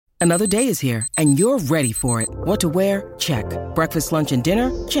Another day is here, and you're ready for it. What to wear? Check. Breakfast, lunch, and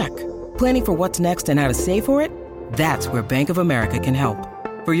dinner? Check. Planning for what's next and how to save for it? That's where Bank of America can help.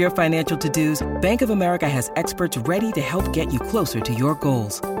 For your financial to-dos, Bank of America has experts ready to help get you closer to your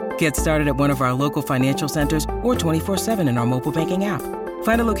goals. Get started at one of our local financial centers or 24/7 in our mobile banking app.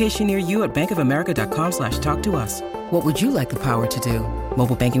 Find a location near you at bankofamerica.com/talktous. What would you like the power to do?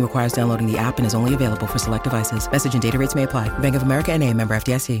 Mobile banking requires downloading the app and is only available for select devices. Message and data rates may apply. Bank of America N.A., member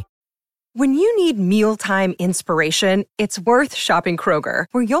FDIC. When you need mealtime inspiration, it's worth shopping Kroger,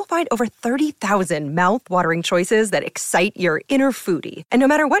 where you'll find over 30,000 mouth-watering choices that excite your inner foodie. And no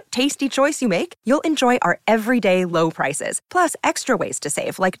matter what tasty choice you make, you'll enjoy our everyday low prices, plus extra ways to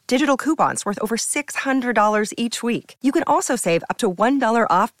save, like digital coupons worth over $600 each week. You can also save up to $1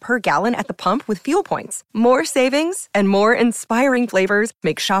 off per gallon at the pump with fuel points. More savings and more inspiring flavors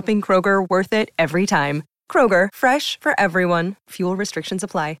make shopping Kroger worth it every time. Kroger, fresh for everyone. Fuel restrictions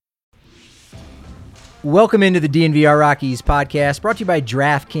apply. Welcome into the DNVR Rockies podcast, brought to you by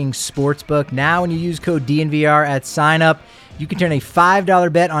DraftKings Sportsbook. Now, when you use code DNVR at sign-up, you can turn a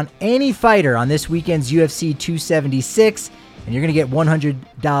 $5 bet on any fighter on this weekend's UFC 276, and you're going to get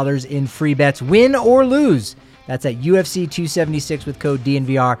 $100 in free bets, win or lose. That's at UFC 276 with code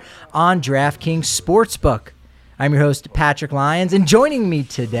DNVR on DraftKings Sportsbook. I'm your host, Patrick Lyons, and joining me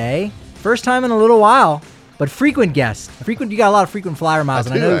today, first time in a little while, but frequent guest. You got a lot of frequent flyer miles.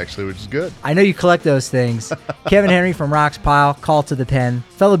 I do, actually, which is good. I know you collect those things. Kevin Henry from Rocks Pile, Call to the Pen,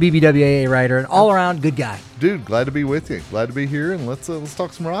 fellow BBWAA writer, and all-around good guy. Dude, glad to be with you. Glad to be here, and let's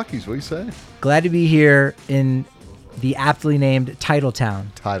talk some Rockies. What do you say? Glad to be here in the aptly named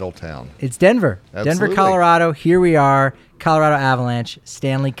Titletown. Titletown. It's Denver. Absolutely. Denver, Colorado. Here we are. Colorado Avalanche,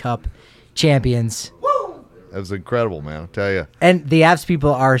 Stanley Cup champions. That was incredible, man, I'll tell you. And the Avs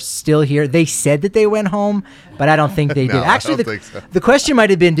people are still here. They said that they went home, but I don't think they did. No, Actually, I don't think so. The question might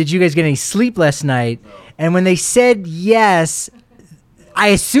have been, did you guys get any sleep last night? And when they said yes, I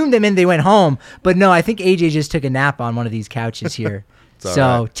assumed they meant they went home. But no, I think AJ just took a nap on one of these couches here.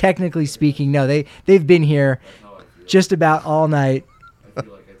 So right. Technically speaking, no, they've been here just about all night. I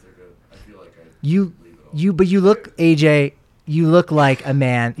feel like I took But you look, AJ, you look like a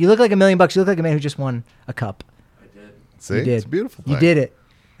man. You look like $1 million. You look like a man who just won a cup. I did. See, You did. it's a beautiful thing. You did it.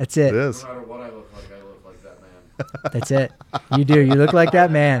 That's it. It is. No matter what I look like that man. That's it. You do. You look like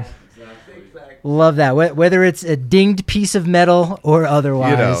that man. Exactly. Love that. Whether it's a dinged piece of metal or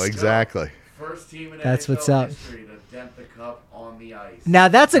otherwise. You know, exactly. First team in That's NHL what's up. history to dent the cup on the ice. Now,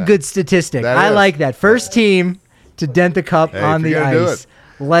 that's a good statistic. That I is. like that. First team to dent the cup Hey, on if the you're gonna do ice. it.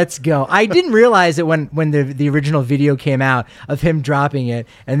 Let's go. I didn't realize it when the original video came out of him dropping it,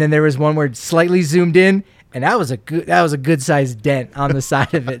 and then there was one where it slightly zoomed in, and that was a good sized dent on the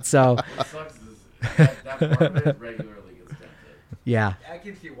side of it. So What sucks is that part of it regularly gets dented. yeah, I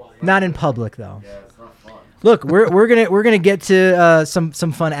can see why. not in public though. Yeah, it's not fun. Look, we're gonna get to some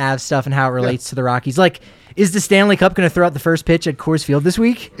fun Avs stuff and how it relates to the Rockies. Like, is the Stanley Cup gonna throw out the first pitch at Coors Field this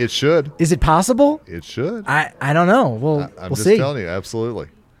week? It should. Is it possible? It should. I don't know. We'll just see. telling you, absolutely.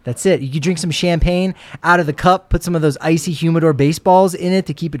 That's it. You could drink some champagne out of the cup, put some of those icy humidor baseballs in it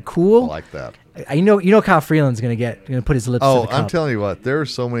to keep it I cool. like that. You know Kyle Freeland's gonna put his lips to Oh, the cup. I'm telling you what, there are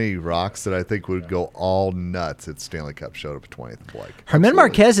so many Rocks that I think would go all nuts if Stanley Cup showed up at 20th. Like, Herman absolutely.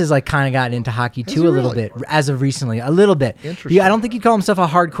 Marquez has kind of gotten into hockey Has too he a little really? bit as of recently, a little bit. Interesting. I don't think he'd call himself a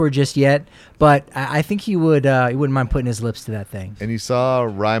hardcore just yet, but I think he would. He wouldn't mind putting his lips to that thing. And you saw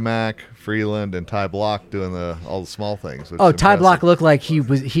Rymack, Freeland, and Ty Block doing all the small things. Which Oh, is Ty Block impressive. looked like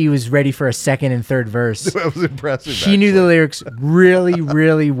he was ready for a second and third verse. That was impressive. He knew the actually. lyrics really,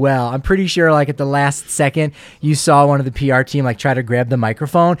 really well. I'm pretty sure, at the last second, you saw one of the PR team try to grab the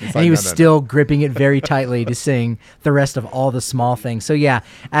microphone, and like, he was no. still gripping it very tightly to sing the rest of all the small things. So yeah,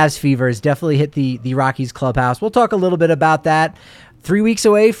 Avs fever has definitely hit the Rockies clubhouse. We'll talk a little bit about that. 3 weeks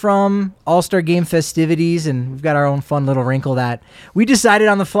away from All-Star Game festivities, and we've got our own fun little wrinkle that we decided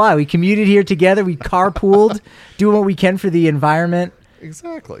on the fly. We commuted here together. We carpooled, doing what we can for the environment.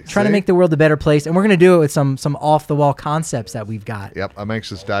 Exactly. Trying to See? make the world a better place, and we're going to do it with some off-the-wall concepts that we've got. Yep, I'm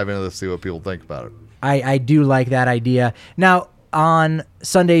anxious to dive into this, see what people think about it. I do like that idea. Now, on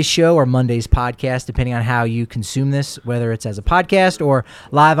Sunday's show or Monday's podcast, depending on how you consume this, whether it's as a podcast or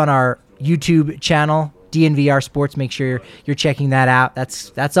live on our YouTube channel, DNVR Sports, make sure you're checking that out.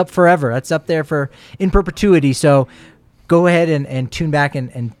 That's up forever. That's up there in perpetuity. So go ahead and tune back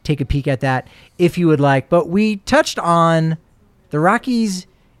and take a peek at that if you would like. But we touched on the Rockies'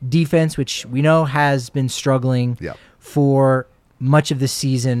 defense, which we know has been struggling Yep. for much of the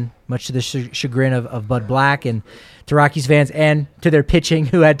season, much to the chagrin of Bud Black and to Rockies fans, and to their pitching,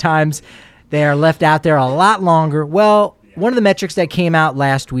 who at times they are left out there a lot longer. Well, one of the metrics that came out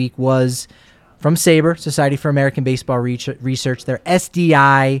last week was from SABR, Society for American Baseball Research, their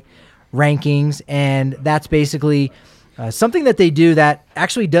SDI rankings, and that's basically something that they do that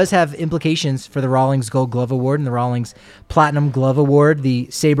actually does have implications for the Rawlings Gold Glove Award and the Rawlings Platinum Glove Award. The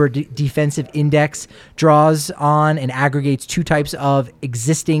SABR Defensive Index draws on and aggregates two types of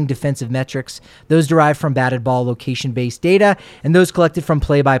existing defensive metrics. Those derived from batted ball location-based data, and those collected from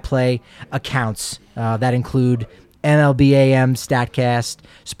play-by-play accounts that include MLB.am, StatCast,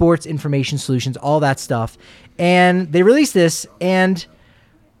 Sports Information Solutions, all that stuff. And they released this, and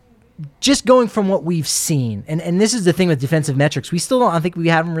just going from what we've seen, and this is the thing with defensive metrics, I think we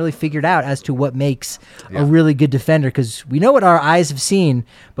haven't really figured out as to what makes a really good defender, because we know what our eyes have seen,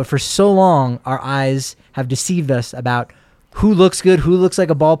 but for so long, our eyes have deceived us about who looks good, who looks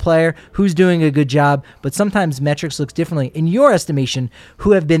like a ball player, who's doing a good job, but sometimes metrics looks differently. In your estimation,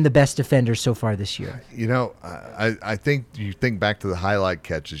 who have been the best defenders so far this year? I think you think back to the highlight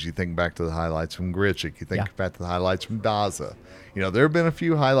catches, you think back to the highlights from Grichuk, you think back to the highlights from Daza. There have been a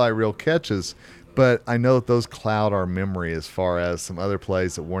few highlight reel catches, but I know that those cloud our memory as far as some other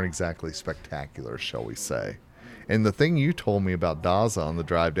plays that weren't exactly spectacular, shall we say. And the thing you told me about Daza on the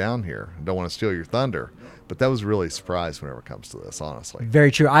drive down here, I don't want to steal your thunder, but that was really a surprise whenever it comes to this, honestly.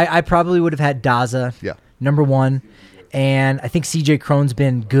 Very true. I probably would have had Daza number one, and I think CJ Cron's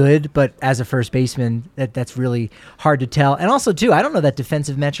been good, but as a first baseman, that's really hard to tell. And also, too, I don't know that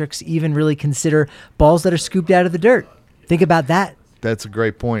defensive metrics even really consider balls that are scooped out of the dirt. Think about that. That's a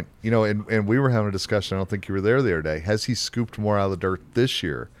great point. And we were having a discussion, I don't think you were there the other day. Has he scooped more out of the dirt this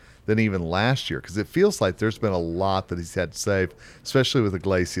year than even last year? Because it feels like there's been a lot that he's had to save, especially with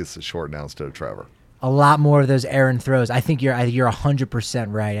Iglesias at short now instead of Trevor. A lot more of those errant throws. I think you're 100%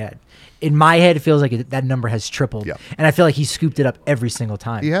 right, Ed. In my head, it feels like that number has tripled. Yeah. And I feel like he's scooped it up every single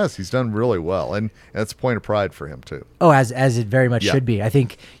time. He has. He's done really well. And that's a point of pride for him, too. Oh, as it very much should be. I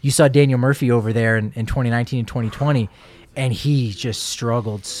think you saw Daniel Murphy over there in 2019 and 2020, and he just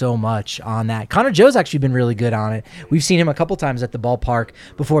struggled so much on that. Connor Joe's actually been really good on it. We've seen him a couple times at the ballpark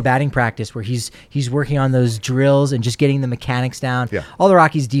before batting practice where he's working on those drills and just getting the mechanics down. Yeah. All the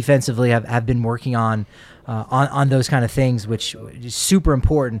Rockies defensively have been working on those kind of things, which is super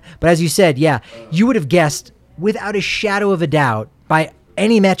important. But as you said, you would have guessed without a shadow of a doubt by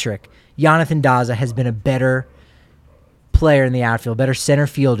any metric, Jonathan Daza has been a better player in the outfield, better center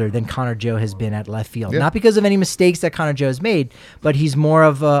fielder than Connor Joe has been at left field. Not because of any mistakes that Connor Joe has made, but he's more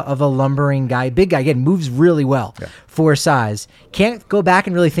of a lumbering guy, big guy. Again, moves really well for size. Can't go back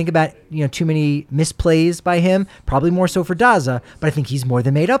and really think about too many misplays by him. Probably more so for Daza, but I think he's more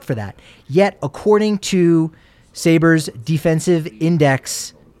than made up for that. Yet, according to SABR's defensive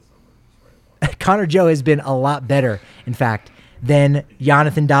index, Connor Joe has been a lot better, in fact, than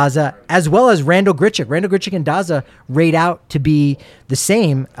Jonathan Daza, as well as Randall Grichuk. Randall Grichuk and Daza rate out to be the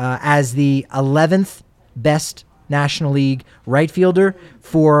same as the 11th best National League right fielder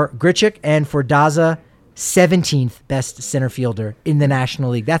for Grichuk, and for Daza, 17th best center fielder in the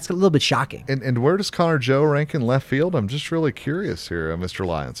National League. That's a little bit shocking. And where does Connor Joe rank in left field? I'm just really curious here, Mr.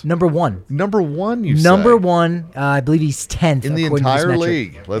 Lyons. Number one. Number one, you say? Number one. I believe he's 10th in the entire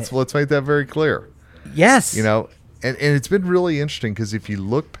league. Let's make that very clear. Yes. And it's been really interesting because if you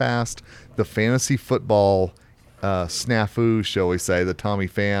look past the fantasy football snafu, shall we say, that Tommy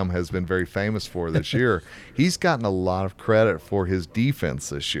Pham has been very famous for this year, he's gotten a lot of credit for his defense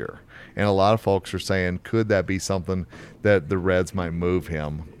this year. And a lot of folks are saying, could that be something that the Reds might move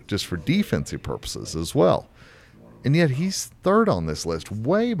him just for defensive purposes as well? And yet he's third on this list,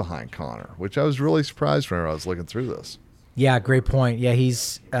 way behind Connor, which I was really surprised whenever I was looking through this. Yeah, great point. Yeah,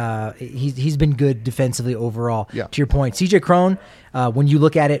 he's been good defensively overall. Yeah. To your point, CJ Cron, when you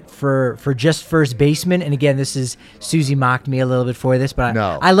look at it for just first baseman, and again, Susie mocked me a little bit for this, but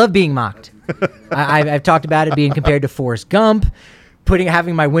I love being mocked. I've talked about it being compared to Forrest Gump,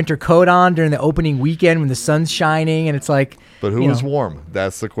 having my winter coat on during the opening weekend when the sun's shining, and it's like. But who was warm?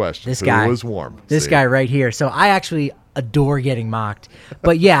 That's the question. Who was warm? This guy right here. So I actually adore getting mocked,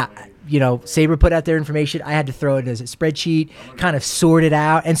 but yeah. SABR put out their information. I had to throw it as a spreadsheet, kind of sort it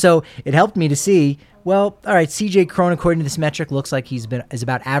out. And so it helped me to see, well, all right, CJ Cron, according to this metric, looks like is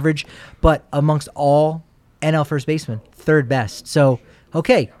about average, but amongst all NL first basemen, third best. So,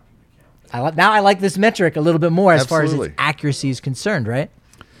 okay, now I like this metric a little bit more as far as its accuracy is concerned, right?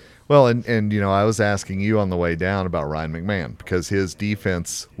 Well, and I was asking you on the way down about Ryan McMahon because his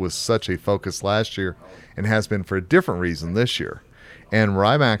defense was such a focus last year and has been for a different reason this year. And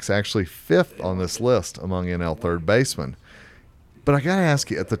Rymac's actually fifth on this list among NL third basemen. But I got to ask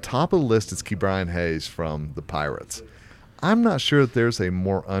you, at the top of the list is Ke'Bryan Hayes from the Pirates. I'm not sure that there's a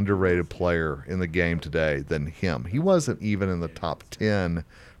more underrated player in the game today than him. He wasn't even in the top 10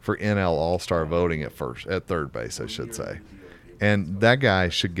 for NL All-Star voting at third base, I should say. And that guy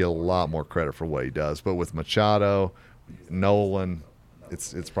should get a lot more credit for what he does. But with Machado, Nolan,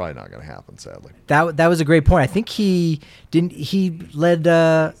 it's probably not going to happen, sadly. That was a great point. I think he led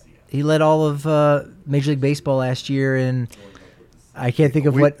all of Major League Baseball last year in, I can't think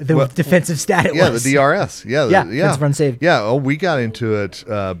of what the defensive stat it was. The DRS. Yeah, defensive run saved. Yeah, we got into it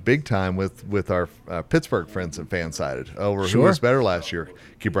big time with our Pittsburgh friends and FanSided over who was better last year,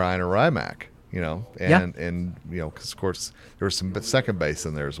 Ke'Bryan or Rymack. And because of course there was some second base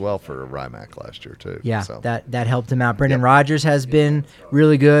in there as well for Rymack last year too. Yeah, so. that helped him out. Brendan Rodgers has been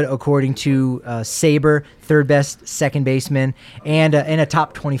really good according to Saber, third best second baseman and a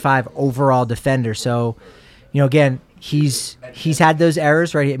top 25 overall defender. So, again, he's had those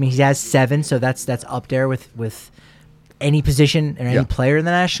errors, right? I mean, he has 7, so that's up there with any position or any player in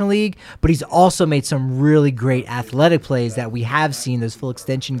the National League, but he's also made some really great athletic plays that we have seen, those full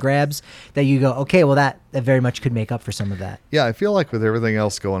extension grabs that you go, okay, well, that very much could make up for some of that. Yeah, I feel like with everything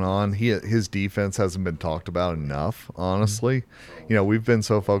else going on, his defense hasn't been talked about enough, honestly. Mm-hmm. We've been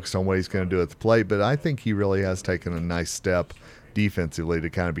so focused on what he's going to do at the plate, but I think he really has taken a nice step defensively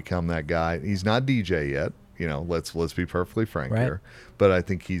to kind of become that guy. He's not DJ yet. Let's be perfectly frank here. But I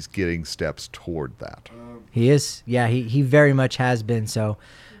think he's getting steps toward that. He is. Yeah, he very much has been. So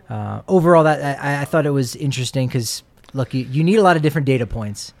overall, that I thought it was interesting because, look, you need a lot of different data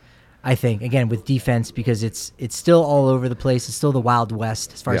points, I think, again, with defense because it's still all over the place. It's still the Wild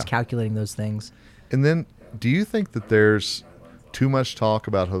West as far as calculating those things. And then do you think that there's too much talk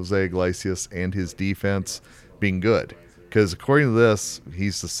about Jose Iglesias and his defense being good? Because according to this,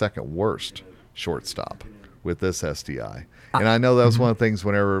 he's the second worst shortstop with this SDI. And I know that was one of the things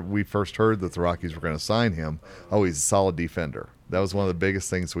whenever we first heard that the Rockies were going to sign him. Oh, he's a solid defender. That was one of the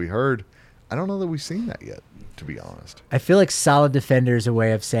biggest things we heard. I don't know that we've seen that yet, to be honest. I feel like solid defender is a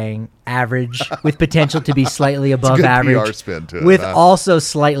way of saying average with potential to be slightly above it's a good average PR spin to it, with also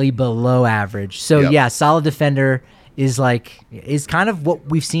slightly below average. So, solid defender is kind of what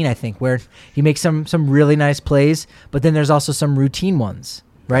we've seen, I think, where he makes some really nice plays, but then there's also some routine ones.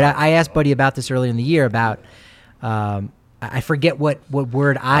 Right, I asked Buddy about this earlier in the year about, I forget what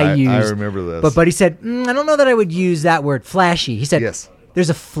word I used. I remember this. But Buddy said, I don't know that I would use that word, flashy. He said, yes. There's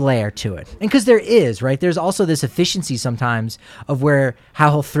a flair to it. And because there is, right, there's also this efficiency sometimes of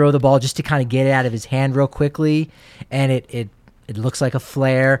how he'll throw the ball just to kind of get it out of his hand real quickly, and it looks like a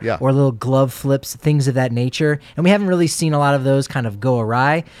flare or little glove flips, things of that nature. And we haven't really seen a lot of those kind of go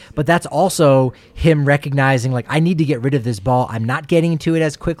awry. But that's also him recognizing, like, I need to get rid of this ball. I'm not getting to it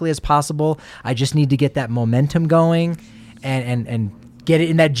as quickly as possible. I just need to get that momentum going and get it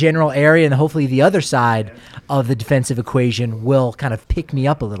in that general area. And hopefully the other side of the defensive equation will kind of pick me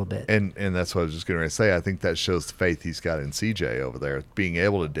up a little bit. And that's what I was just going to say. I think that shows the faith he's got in CJ over there, being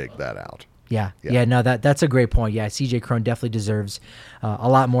able to dig that out. Yeah. No, that's a great point. Yeah, CJ Cron definitely deserves a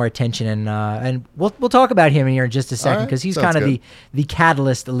lot more attention, and we'll talk about him here in just a second because he's kind of the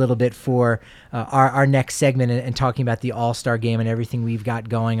catalyst a little bit for our next segment and talking about the All-Star Game and everything we've got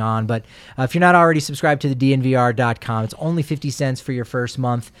going on. But if you're not already subscribed to the DNVR.com, it's only 50 cents for your first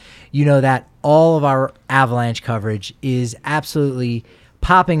month. You know that all of our Avalanche coverage is absolutely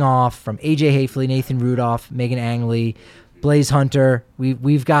popping off from AJ Hafley, Nathan Rudolph, Megan Angley, Blaze Hunter.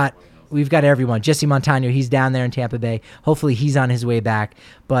 We've got everyone. Jesse Montano, he's down there in Tampa Bay. Hopefully he's on his way back.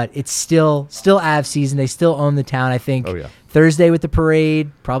 But it's still Av season. They still own the town, I think. Oh, yeah. Thursday with the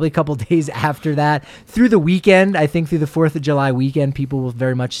parade, probably a couple days after that. Through the weekend, I think through the 4th of July weekend, people will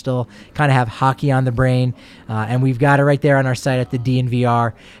very much still kind of have hockey on the brain. And we've got it right there on our site at the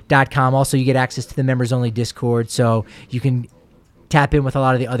DNVR.com. Also, you get access to the members-only Discord, so you can tap in with a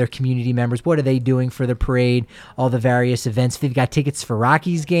lot of the other community members. What are they doing for the parade, all the various events? They've got tickets for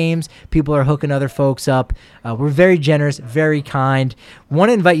Rockies games. People are hooking other folks up. We're very generous, very kind. Want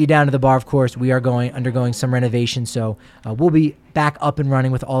to invite you down to the bar, of course. We are undergoing some renovations, so we'll be back up and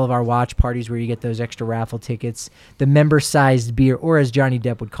running with all of our watch parties where you get those extra raffle tickets, the member-sized beer, or as Johnny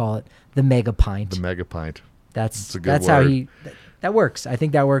Depp would call it, the mega pint. The mega pint. That's a good word. How that works. I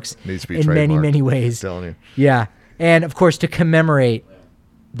think that works Needs to be in many, trademarked. many ways. I'm telling you. Yeah. And, of course, to commemorate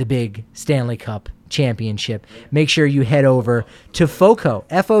the big Stanley Cup championship, make sure you head over to FOCO,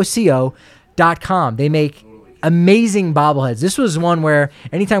 FOCO.com. They make amazing bobbleheads. This was one where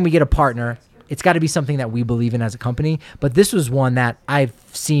anytime we get a partner, it's got to be something that we believe in as a company. But this was one that I've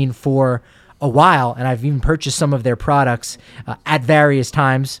seen for a while, and I've even purchased some of their products at various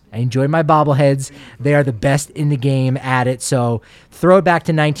times. I enjoy my bobbleheads. They are the best in the game at it. So throw it back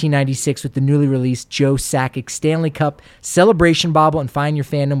to 1996 with the newly released Joe Sakic Stanley Cup Celebration Bobble and find your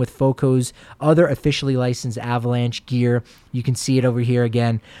fandom with Foco's other officially licensed Avalanche gear. You can see it over here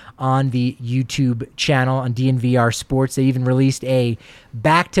again on the YouTube channel on DNVR Sports. They even released a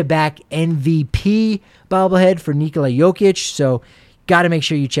back-to-back MVP bobblehead for Nikola Jokic. So got to make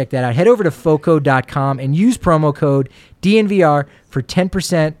sure you check that out. Head over to Foco.com and use promo code DNVR for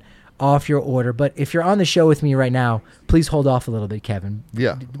 10% off your order. But if you're on the show with me right now, please hold off a little bit, Kevin.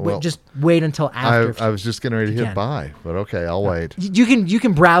 Yeah. Well, just wait until after. I was just getting ready to hit can. buy, but okay, I'll wait. You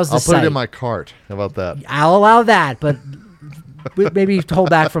can browse the I'll site. put it in my cart. How about that? I'll allow that, but maybe hold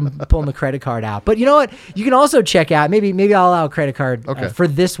back from pulling the credit card out. But you know what? You can also check out, maybe I'll allow a credit card for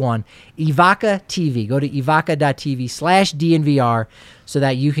this one, Evoca TV. Go to evoca.tv/DNVR so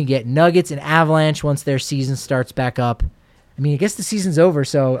that you can get Nuggets and Avalanche once their season starts back up. I mean, I guess the season's over,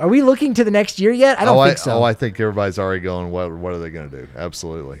 so are we looking to the next year yet? I don't think so. I think everybody's already going, what are they going to do?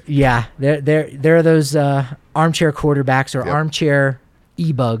 Absolutely. Yeah, there are those armchair quarterbacks or armchair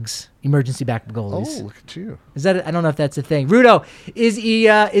e-bugs, emergency backup goalies. Oh, look at you. Is that? I don't know if that's a thing. Rudo,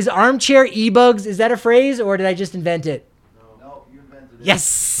 is armchair e-bugs? Is that a phrase, or did I just invent it? No, you invented it.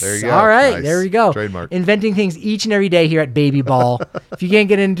 Yes. There you go. All right, Nice. there we go. Trademark. Inventing things each and every day here at Baby Ball. If you can't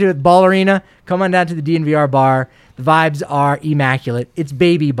get into the Ball Arena, come on down to the DNVR bar. The vibes are immaculate. It's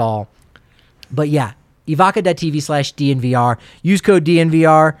Baby Ball. But yeah, evoca.tv/DNVR. Use code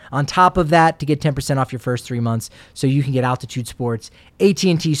DNVR on top of that to get 10% off your first 3 months so you can get Altitude Sports,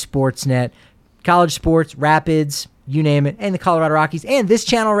 AT&T Sportsnet, college sports, Rapids, you name it, and the Colorado Rockies, and this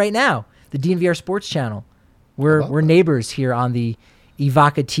channel right now, the DNVR Sports channel. We're neighbors here on the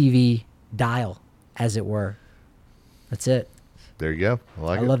Evoca TV dial, as it were. That's it. There you go.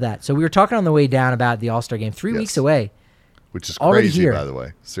 I love that. So we were talking on the way down about the All-Star Game. 3 weeks away. Which is Already crazy, here. by the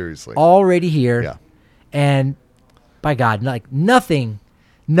way. Seriously. Already here. Yeah. And by God, nothing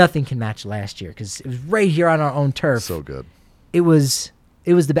can match last year because it was right here on our own turf. So good. It was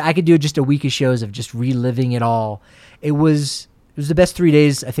I could do just a week of shows of just reliving it all. It was the best 3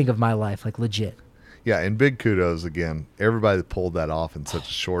 days I think of my life, like legit. Yeah, and big kudos again. Everybody that pulled that off in such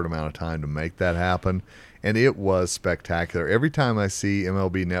a short amount of time to make that happen. And it was spectacular. Every time I see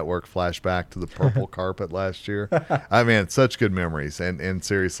MLB Network flashback to the purple carpet last year, I mean, such good memories. And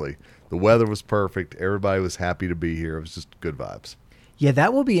seriously, the weather was perfect. Everybody was happy to be here. It was just good vibes. Yeah,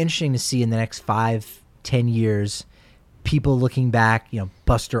 that will be interesting to see in the next 5-10 years. People looking back,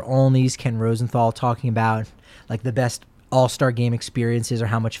 Buster Olney's, Ken Rosenthal talking about like the best All-Star Game experiences or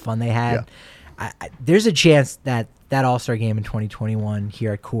how much fun they had. Yeah. There's a chance that All-Star Game in 2021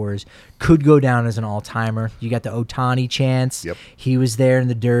 here at Coors could go down as an all-timer. You got the Ohtani chance. Yep. He was there in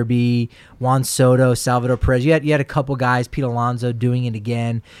the Derby. Juan Soto, Salvador Perez. You had a couple guys, Pete Alonso doing it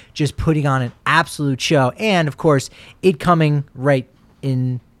again, just putting on an absolute show. And, of course, it coming right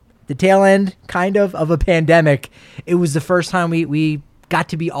in the tail end, kind of a pandemic. It was the first time we got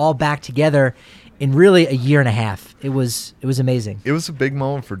to be all back together in really a year and a half. It was amazing. It was a big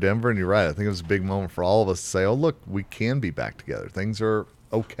moment for Denver, and you're right. I think it was a big moment for all of us to say, oh, look, we can be back together. Things are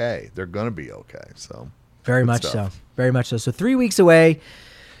okay. They're going to be okay. So Very good much stuff. so. Very much so. So 3 weeks away,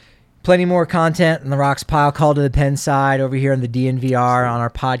 plenty more content on the Rocks pile. Call to the pen side over here on the DNVR on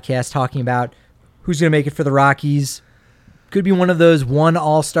our podcast talking about who's going to make it for the Rockies. Could be one of those one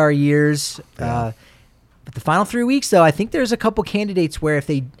all-star years. Yeah. But the final 3 weeks, though, I think there's a couple candidates where if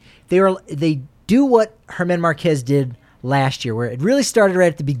they do what Germán Márquez did last year, where it really started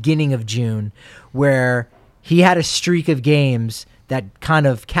right at the beginning of June, where he had a streak of games that kind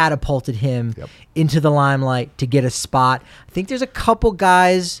of catapulted him into the limelight to get a spot. I think there's a couple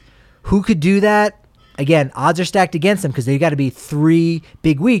guys who could do that. Again, odds are stacked against them because they've got to be 3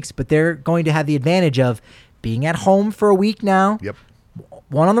 big weeks, but they're going to have the advantage of being at home for a week now,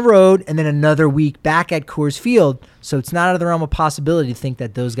 one on the road, and then another week back at Coors Field. So it's not out of the realm of possibility to think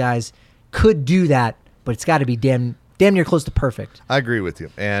that those guys could do that, but it's got to be damn near close to perfect. I agree with you.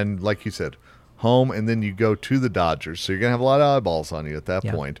 And like you said, home, and then you go to the Dodgers. So you're going to have a lot of eyeballs on you at that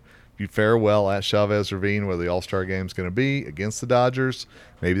point. If you fare well at Chavez Ravine, where the All-Star Game's going to be against the Dodgers,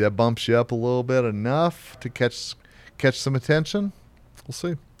 maybe that bumps you up a little bit enough to catch some attention. We'll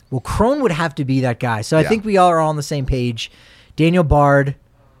see. Well, Cron would have to be that guy. So I think we all are on the same page. Daniel Bard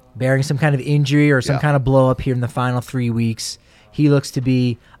bearing some kind of injury or some kind of blow up here in the final 3 weeks. He looks to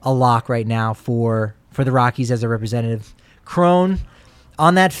be a lock right now for the Rockies as a representative. Cron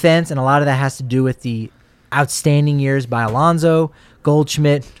on that fence, and a lot of that has to do with the outstanding years by Alonso,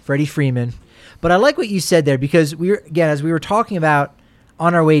 Goldschmidt, Freddie Freeman. But I like what you said there because as we were talking about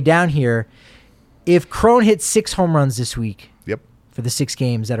on our way down here, if Crone hits 6 home runs this week Yep. for the 6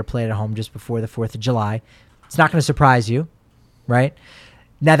 games that are played at home just before the 4th of July, it's not going to surprise you, right?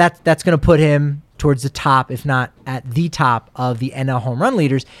 Now that's going to put him towards the top, if not at the top of the NL home run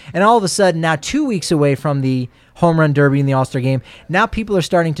leaders. And all of a sudden, now 2 weeks away from the home run derby and the All-Star game, now people are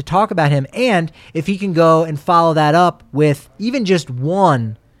starting to talk about him. And if he can go and follow that up with even just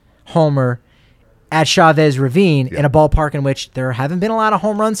 1 homer at Chavez Ravine in a ballpark in which there haven't been a lot of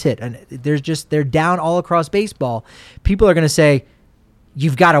home runs hit, and they're down all across baseball, people are going to say,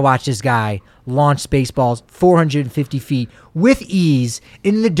 you've got to watch this guy launch baseballs 450 feet with ease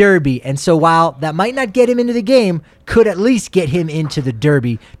in the Derby. And so while that might not get him into the game, could at least get him into the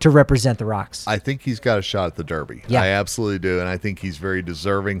Derby to represent the Rocks. I think he's got a shot at the Derby. Yeah. I absolutely do, and I think he's very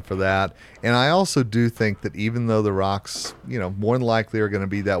deserving for that. And I also do think that even though the Rocks, more than likely are going to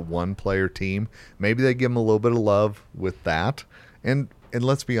be that one-player team, maybe they give him a little bit of love with that. And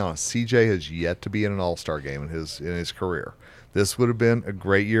let's be honest, CJ has yet to be in an All-Star game in his career. This would have been a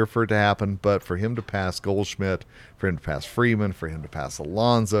great year for it to happen, but for him to pass Goldschmidt, for him to pass Freeman, for him to pass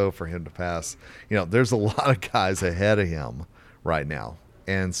Alonso, for him to pass, there's a lot of guys ahead of him right now.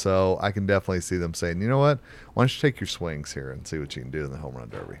 And so I can definitely see them saying, you know what, why don't you take your swings here and see what you can do in the home run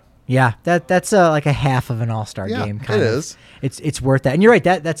derby. Yeah, that's like a half of an All-Star game. Kind it of. is. It's worth that. And you're right,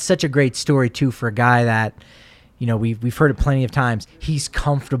 that's such a great story, too, for a guy that, we've heard it plenty of times. He's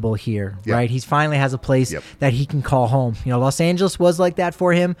comfortable here, right? He finally has a place that he can call home. Los Angeles was like that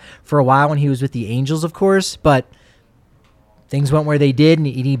for him for a while when he was with the Angels, of course, but things went where they did, and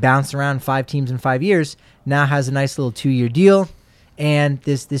he bounced around 5 teams in 5 years. Now has a nice little 2-year deal, and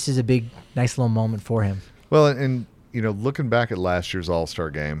this is a big, nice little moment for him. Well, and looking back at last year's All-Star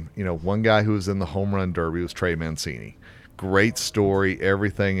game, one guy who was in the home run derby was Trey Mancini. Great story,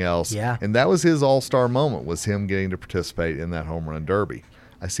 everything else. Yeah. And that was his all-star moment, was him getting to participate in that home run derby.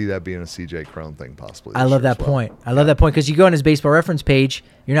 I see that being a CJ Crone thing possibly. I love that point. I love that point because you go on his baseball reference page,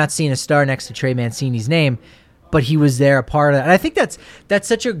 you're not seeing a star next to Trey Mancini's name, but he was there, a part of that. And I think that's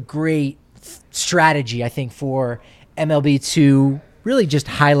such a great strategy, I think, for MLB to really just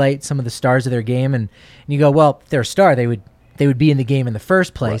highlight some of the stars of their game. And you go, well, if they're a star, they would be in the game in the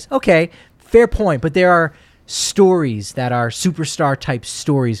first place. Right. Okay, fair point. But there are stories that are superstar type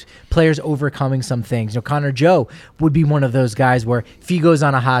stories, players overcoming some things. Connor Joe would be one of those guys where if he goes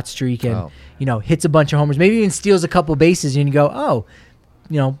on a hot streak and hits a bunch of homers, maybe even steals a couple bases, and you go,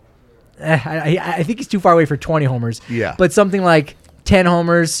 I think he's too far away for 20 homers. Yeah. But something like 10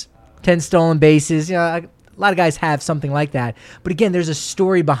 homers, 10 stolen bases, a lot of guys have something like that. But again, there's a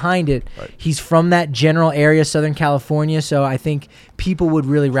story behind it. Right. He's from that general area, Southern California, so I think people would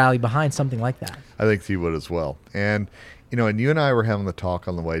really rally behind something like that. I think he would as well. And, and you and I were having the talk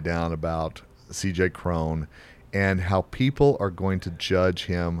on the way down about CJ Crone and how people are going to judge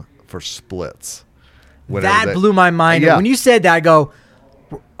him for splits. That blew my mind. Yeah. When you said that, I go,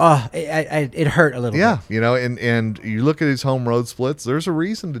 it hurt a little bit. And you look at his home road splits, there's a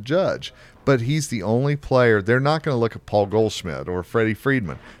reason to judge. But he's the only player. They're not going to look at Paul Goldschmidt or Freddie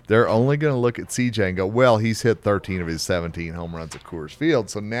Freeman. They're only going to look at CJ and go, well, he's hit 13 of his 17 home runs at Coors Field,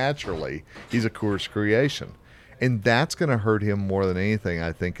 so naturally he's a Coors creation. And that's going to hurt him more than anything,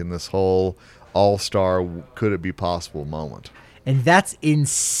 I think, in this whole all-star could it be possible moment. And that's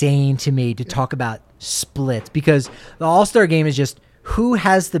insane to me to talk about splits, because the all-star game is just who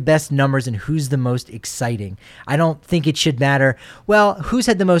has the best numbers and who's the most exciting. I don't think it should matter. Well, who's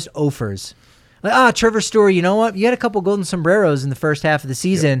had the most offers? Like, Trevor Story, you know what? You had a couple golden sombreros in the first half of the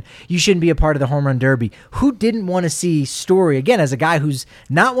season. Yep. You shouldn't be a part of the home run derby. Who didn't want to see Story, again, as a guy who's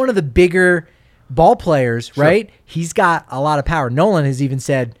not one of the bigger ball players, sure, right? He's got a lot of power. Nolan has even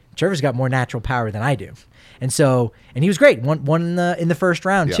said, Trevor's got more natural power than I do. And he was great. Won in the first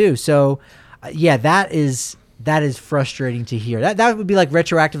round, too. So, that is frustrating to hear. That would be like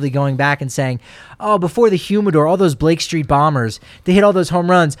retroactively going back and saying, before the Humidor, all those Blake Street Bombers, they hit all those home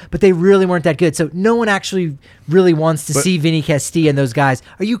runs, but they really weren't that good. So no one actually really wants to see Vinny Castilla and those guys.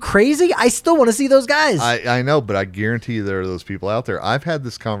 Are you crazy? I still want to see those guys. I know, but I guarantee you there are those people out there. I've had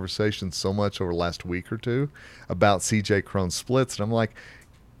this conversation so much over the last week or two about CJ Cron's splits, and I'm like,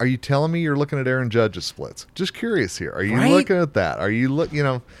 are you telling me you're looking at Aaron Judge's splits? Just curious here. Are you looking at that? Are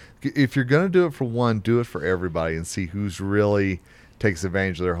you if you're going to do it for one, do it for everybody and see who's really takes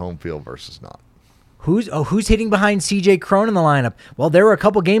advantage of their home field versus not. Who's hitting behind CJ Crone in the lineup? Well, there were a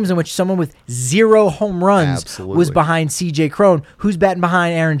couple games in which someone with 0 home runs was behind CJ Crone. Who's batting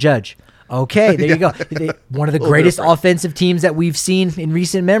behind Aaron Judge? Okay, there you go. One of the greatest offensive teams that we've seen in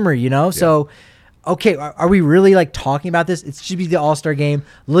recent memory, So okay, are we really like talking about this? It should be the All-Star game.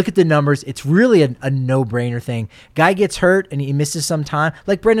 Look at the numbers. It's really a no-brainer thing. Guy gets hurt and he misses some time.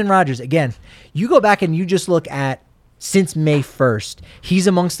 Like Brendan Rodgers, again, you go back and you just look at since May 1st, he's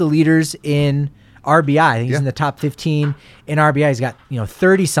amongst the leaders in RBI. I think he's in the top 15 in RBI. He's got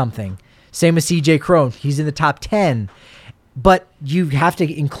 30-something. Same with C.J. Cron. He's in the top 10. But you have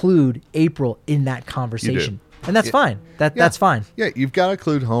to include April in that conversation. And that's fine. That's fine. Yeah, you've got to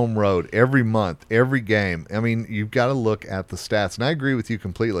include home road every month, every game. I mean, you've got to look at the stats. And I agree with you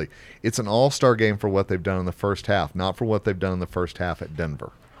completely. It's an all-star game for what they've done in the first half, not for what they've done in the first half at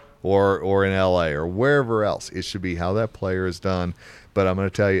Denver or in L.A. or wherever else. It should be how that player is done. But I'm going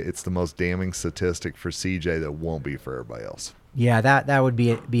to tell you, it's the most damning statistic for CJ that won't be for everybody else. Yeah, that would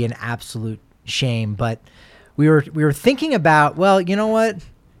be an absolute shame. But we were thinking about, well, you know what?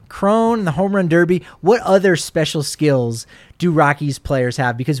 Cron, the home run derby, what other special skills do Rockies players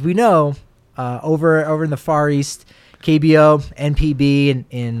have? Because we know over in the Far East, KBO, NPB,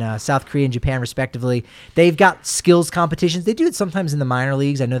 in South Korea and Japan, respectively, they've got skills competitions. They do it sometimes in the minor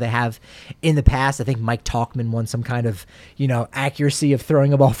leagues. I know they have in the past. I think Mike Tauchman won some kind of, accuracy of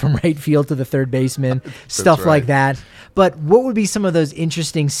throwing a ball from right field to the third baseman, stuff like that. But what would be some of those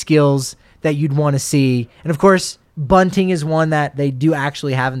interesting skills that you'd want to see? And of course, bunting is one that they do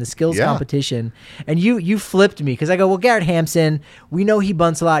actually have in the skills competition. And you flipped me because I go, well, Garrett Hampson, we know he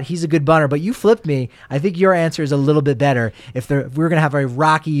bunts a lot. He's a good bunter. But you flipped me. I think your answer is a little bit better if we're going to have a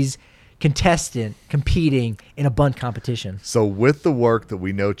Rockies contestant competing in a bunt competition. So with the work that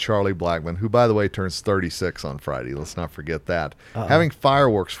we know Charlie Blackmon, who, by the way, turns 36 on Friday, let's not forget that, having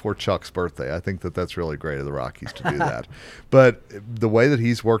fireworks for Chuck's birthday, I think that's really great of the Rockies to do that. But the way that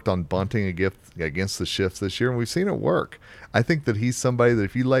he's worked on bunting against the shifts this year, and we've seen it work, I think that he's somebody that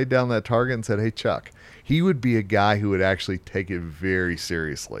if you laid down that target and said, hey, Chuck, he would be a guy who would actually take it very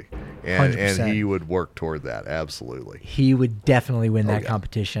seriously, and he would work toward that. Absolutely, he would definitely win that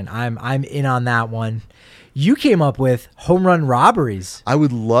competition. I'm in on that one. You came up with home run robberies. I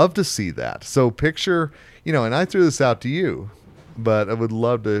would love to see that. So picture, and I threw this out to you, but I would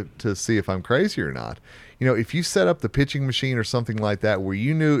love to see if I'm crazy or not. If you set up the pitching machine or something like that where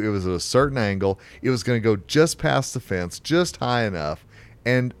you knew it was at a certain angle, it was going to go just past the fence, just high enough,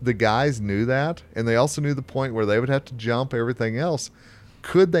 and the guys knew that, and they also knew the point where they would have to jump everything else.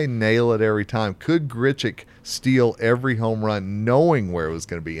 Could they nail it every time? Could Grichuk steal every home run knowing where it was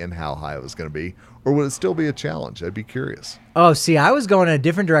going to be and how high it was going to be? Or would it still be a challenge? I'd be curious. Oh, see, I was going in a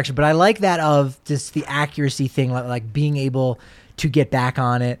different direction, but I like that of just the accuracy thing, like being able to get back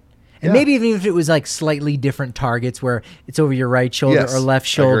on it. And maybe even if it was like slightly different targets where it's over your right shoulder or left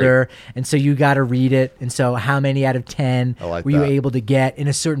shoulder, and so you got to read it. And so how many out of 10 were you able to get in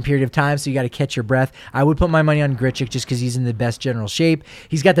a certain period of time? So you got to catch your breath. I would put my money on Grichuk just because he's in the best general shape.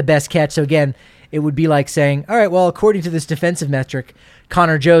 He's got the best catch. So again, it would be like saying, all right, well, according to this defensive metric,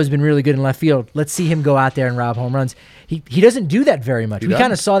 Connor Joe's been really good in left field. Let's see him go out there and rob home runs. He doesn't do that very much. We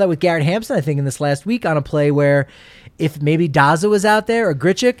kind of saw that with Garrett Hampson, I think, in this last week on a play where if maybe Daza was out there or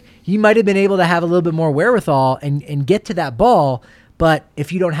Grichuk, he might have been able to have a little bit more wherewithal and get to that ball. But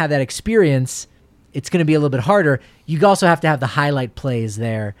if you don't have that experience, it's going to be a little bit harder. You also have to have the highlight plays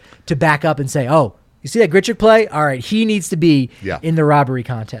there to back up and say, oh, you see that Grichuk play? All right, he needs to be in the robbery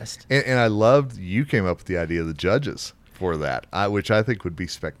contest. And I loved you came up with the idea of the judges for that, which I think would be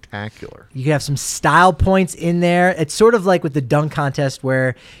spectacular. You could have some style points in there. It's sort of like with the dunk contest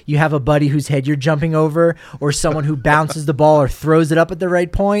where you have a buddy whose head you're jumping over or someone who bounces the ball or throws it up at the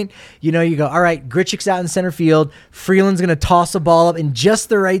right point. You go, all right, Grichuk's out in center field. Freeland's going to toss a ball up in just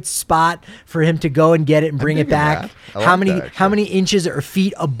the right spot for him to go and get it and bring it back. How many inches or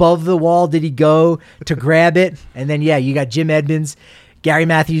feet above the wall did he go to grab it? And then, you got Jim Edmonds, Gary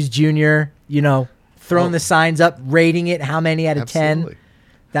Matthews Jr., throwing the signs up, rating it, how many out of 10.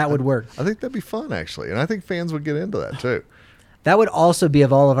 That would work. I think that'd be fun, actually. And I think fans would get into that, too. That would also be,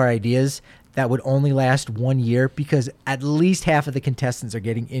 of all of our ideas, that would only last 1 year because at least half of the contestants are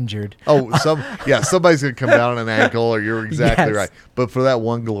getting injured. Oh, somebody's going to come down on an ankle, or you're exactly right. But for that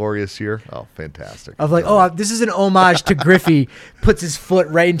one glorious year, fantastic. Of like, this is an homage to Griffey, puts his foot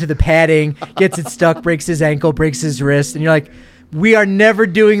right into the padding, gets it stuck, breaks his ankle, breaks his wrist, and you're like, we are never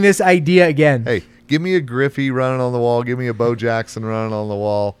doing this idea again. Hey, give me a Griffey running on the wall. Give me a Bo Jackson running on the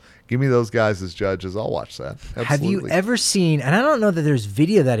wall. Give me those guys as judges. I'll watch that. Absolutely. Have you ever seen, and I don't know that there's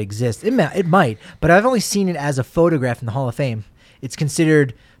video that exists. It might, but I've only seen it as a photograph in the Hall of Fame. It's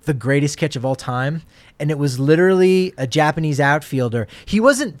considered the greatest catch of all time, and it was literally a Japanese outfielder. He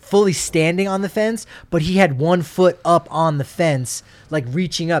wasn't fully standing on the fence, but he had 1 foot up on the fence, like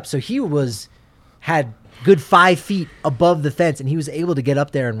reaching up. So he had good 5 feet above the fence, and he was able to get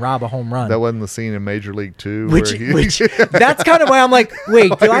up there and rob a home run. That wasn't the scene in Major League 2. Which that's kind of why I'm like,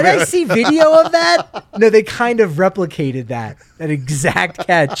 wait, did I see video of that? No, they kind of replicated that exact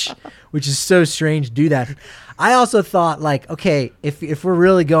catch, which is so strange to do that. I also thought, like, okay, if we're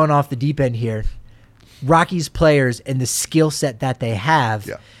really going off the deep end here, Rockies players and the skill set that they have,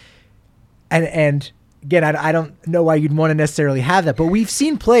 and again, I don't know why you'd want to necessarily have that, but we've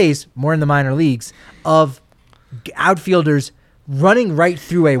seen plays more in the minor leagues of outfielders running right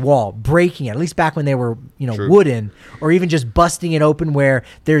through a wall, breaking it, at least back when they were, True. wooden, or even just busting it open where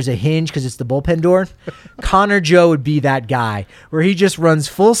there's a hinge because it's the bullpen door. Connor Joe would be that guy where he just runs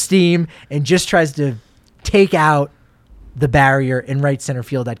full steam and just tries to take out the barrier in right center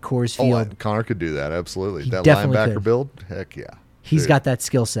field at Coors Field. Oh, Connor could do that, absolutely. He That definitely linebacker could. build, heck yeah. He's Dude. got that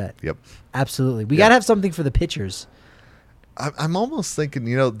skill set. Yep. Absolutely. We got to have something for the pitchers. I'm almost thinking,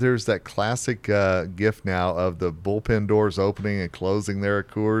 there's that classic gif now of the bullpen doors opening and closing there at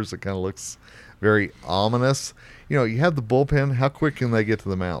Coors. It kind of looks very ominous. You have the bullpen. How quick can they get to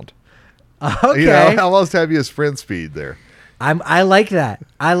the mound? Okay. Almost have you a sprint speed there. I like that.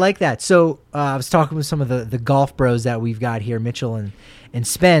 I like that. So I was talking with some of the golf bros that we've got here, Mitchell and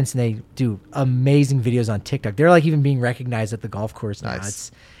Spence, and they do amazing videos on TikTok. They're like even being recognized at the golf course now.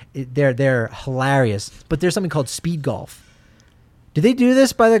 Nice. They're hilarious. But there's something called speed golf. Do they do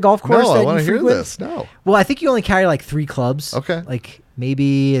this by the golf course? No, that I want to you hear frequent? this. No. Well, I think you only carry like 3 clubs. Okay. Like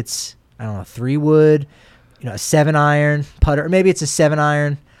maybe it's, I don't know, 3 wood, a 7-iron putter, or maybe it's a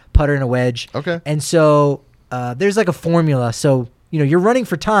 7-iron putter and a wedge. Okay. And so there's like a formula. So, you're running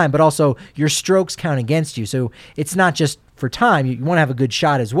for time, but also your strokes count against you. So it's not just for time. You want to have a good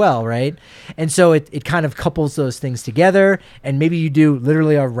shot as well, right? And so it kind of couples those things together. And maybe you do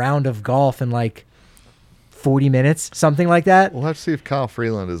literally a round of golf in like 40 minutes, something like that. We'll have to see if Kyle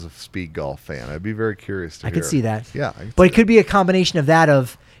Freeland is a speed golf fan. I'd be very curious to hear. I could see that. Yeah. But it could be a combination of that,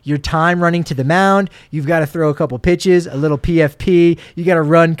 of your time running to the mound. You've got to throw a couple pitches, a little PFP. You got to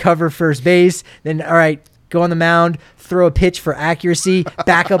run, cover first base. Then, all right, go on the mound, throw a pitch for accuracy,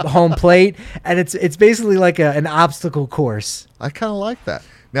 back up home plate. And it's basically like an obstacle course. I kind of like that.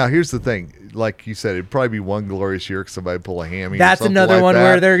 Now, here's the thing. Like you said, it'd probably be one glorious year because somebody pull a hammy. That's or something another like one that.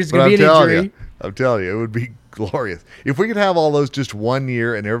 where there's going to be an injury. I'm telling you, it would be glorious. If we could have all those just one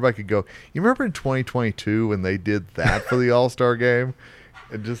year and everybody could go, you remember in 2022 when they did that for the All-Star game?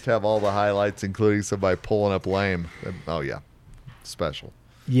 And just have all the highlights, including somebody pulling up lame. Oh, yeah. Special.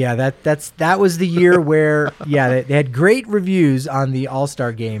 Yeah, that was the year where they had great reviews on the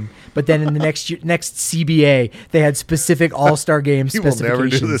All-Star game, but then in the next CBA they had specific All-Star game You will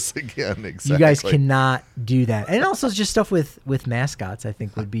specifications. never do this again. Exactly. You guys cannot do that. And also just stuff with mascots I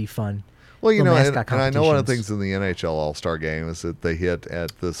think would be fun. Well, Little and mascot I know one of the competitions. things in the NHL All-Star game is that they hit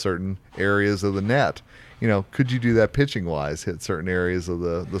at the certain areas of the net. Could you do that pitching-wise, hit certain areas of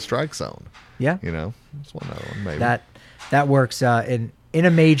the strike zone? Yeah. That's one other one maybe. That works in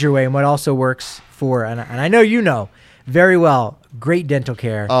a major way, and what also works for, and I know very well, great dental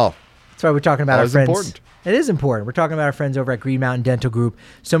care. Oh, That's why we're talking about our always friends. important. It is important. We're talking about our friends over at Green Mountain Dental Group.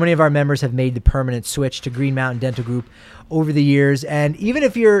 So many of our members have made the permanent switch to Green Mountain Dental Group over the years. And even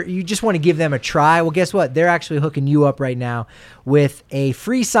if you just want to give them a try, well, guess what? They're actually hooking you up right now with a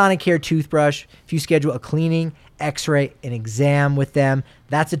free Sonicare toothbrush. If you schedule a cleaning, x-ray, an exam with them,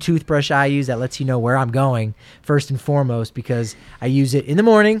 that's a toothbrush I use that lets you know where I'm going first and foremost, because I use it in the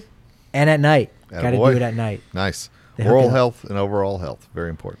morning and at night. Got to do Attaboy. it at night. Nice. They hook it Oral up. health and overall health, very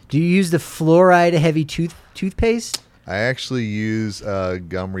important. Do you use the fluoride heavy toothpaste? I actually use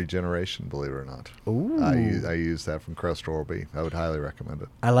gum regeneration, believe it or not. Ooh. I use that from Crest Oral-B. I would highly recommend it.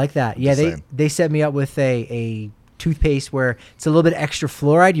 I like that. Yeah, Just saying. they set me up with a toothpaste where it's a little bit extra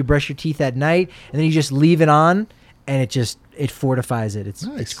fluoride. You brush your teeth at night, and then you just leave it on, and it fortifies it.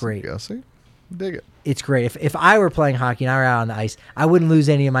 It's great. Yeah, see? Dig it. It's great. If I were playing hockey and I were out on the ice, I wouldn't lose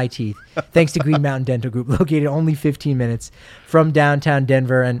any of my teeth. Thanks to Green Mountain Dental Group, located only 15 minutes from downtown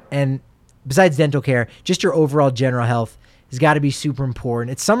Denver. And besides dental care, just your overall general health has got to be super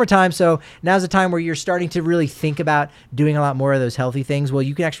important. It's summertime, so now's the time where you're starting to really think about doing a lot more of those healthy things. Well,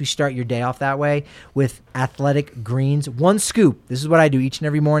 you can actually start your day off that way with Athletic Greens. 1 scoop. This is what I do each and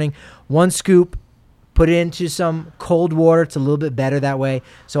every morning. 1 scoop. Put it into some cold water. It's a little bit better that way.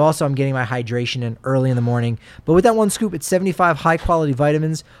 So also I'm getting my hydration in early in the morning. But with that 1 scoop, it's 75 high-quality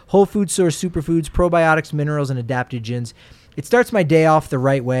vitamins, whole food source superfoods, probiotics, minerals, and adaptogens. It starts my day off the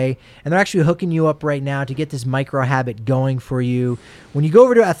right way, and they're actually hooking you up right now to get this micro habit going for you. When you go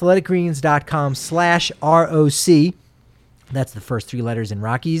over to athleticgreens.com/ROC, that's the first 3 letters in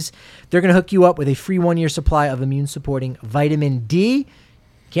Rockies, they're going to hook you up with a free 1-year supply of immune-supporting vitamin D.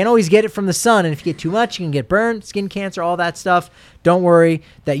 Can't always get it from the sun, and if you get too much, you can get burned, skin cancer, all that stuff. Don't worry,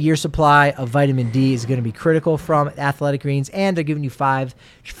 that year supply of vitamin D is going to be critical from Athletic Greens, and they're giving you 5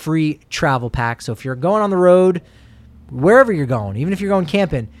 free travel packs. So if you're going on the road, wherever you're going, even if you're going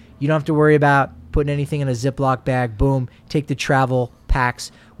camping, you don't have to worry about putting anything in a Ziploc bag. Boom, take the travel packs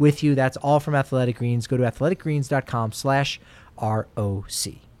with you. That's all from Athletic Greens. Go to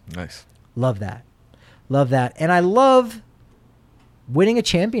athleticgreens.com/ROC. Nice. Love that. Love that. And I love winning a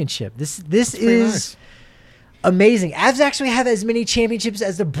championship. This is nice. Amazing. Avs actually have as many championships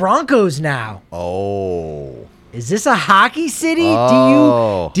as the Broncos now. Oh. Is this a hockey city?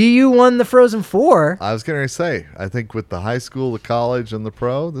 Oh. Do you won the Frozen Four? I was going to say, I think with the high school, the college, and the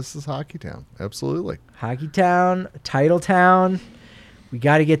pro, this is Hockey Town. Absolutely. Hockey Town, Title Town. We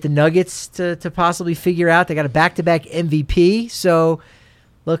got to get the Nuggets to possibly figure out. They got a back-to-back MVP. So,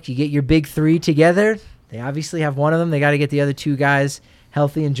 look, you get your big three together. They obviously have one of them. They got to get the other two guys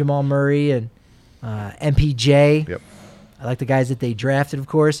healthy, and Jamal Murray and MPJ. Yep. I like the guys that they drafted, of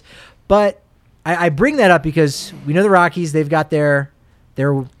course. But I bring that up because we know the Rockies, they've got their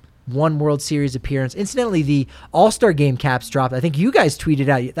one World Series appearance. Incidentally, the All-Star Game caps dropped. I think you guys tweeted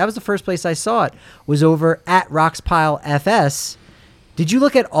out. That was the first place I saw it, was over at Roxpile FS. Did you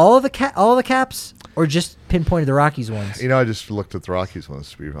look at all of the caps or just pinpointed the Rockies ones? I just looked at the Rockies ones,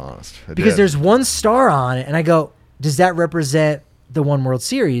 to be honest. Because there's one star on it, and I go, does that represent the one World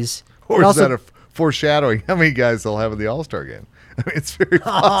Series? Or is that a foreshadowing how many guys they'll have in the All-Star Game? I mean, it's very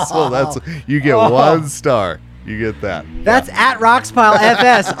possible. You get one star. You get that. That's at Roxpile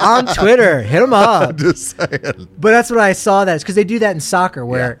FS on Twitter. Hit them up. I'm just saying. But that's what I saw. That is because they do that in soccer,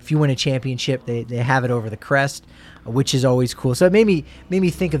 where if you win a championship, they have it over the crest, which is always cool. So it made me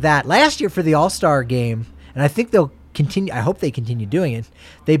think of that. Last year for the All-Star Game, and I think they'll continue. I hope they continue doing it.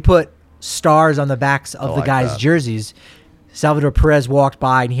 They put stars on the backs of the guys' jerseys. Salvador Perez walked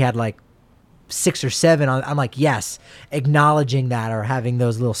by and he had like 6 or 7 on. I'm like, yes, acknowledging that, or having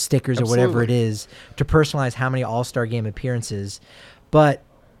those little stickers or whatever it is to personalize how many All-Star Game appearances. But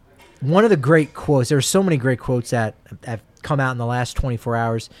one of the great quotes, there's so many great quotes that have come out in the last 24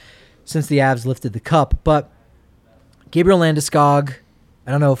 hours since the Avs lifted the cup. But Gabriel Landeskog,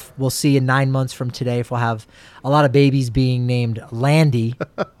 I don't know if we'll see in 9 months from today if we'll have a lot of babies being named Landy.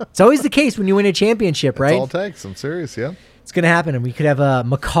 It's always the case when you win a championship, right? That's all it takes. I'm serious, yeah. It's going to happen, and we could have a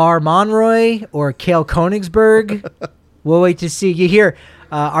Makar Monroy or Cale Konigsberg. We'll wait to see. You hear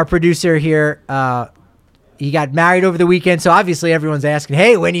our producer here, he got married over the weekend, so obviously everyone's asking,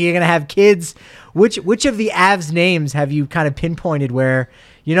 hey, when are you going to have kids? Which of the Avs names have you kind of pinpointed where,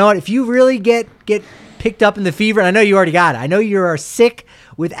 you know what, if you really get picked up in the fever, and I know you already got it. I know you are sick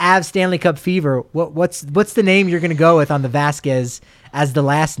with Avs Stanley Cup fever. What's the name you're going to go with on the Vasquez as the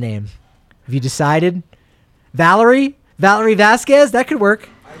last name? Have you decided? Valerie Vasquez? That could work.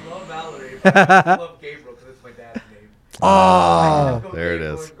 I love Valerie. But I love Gabriel because it's my dad's name. Oh, there it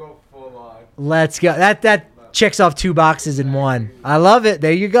is. Go full on. Let's go. That checks off 2 boxes in one. I love it.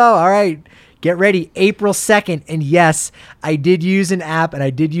 There you go. All right. Get ready. April 2nd. And yes, I did use an app and I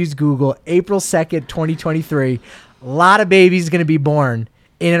did use Google. April 2nd, 2023. A lot of babies going to be born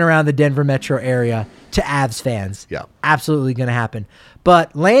in and around the Denver metro area to Avs fans. Yeah. Absolutely going to happen.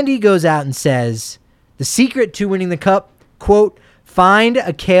 But Landy goes out and says the secret to winning the cup, quote, find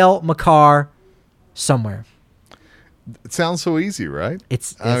a Cale Makar somewhere. It sounds so easy, right?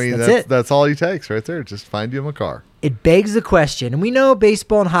 That's it. That's all he takes right there. Just find you a car. It begs the question, and we know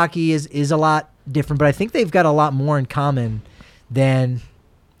baseball and hockey is a lot different, but I think they've got a lot more in common than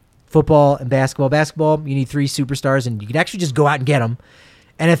football and basketball. Basketball, you need 3 superstars, and you can actually just go out and get them.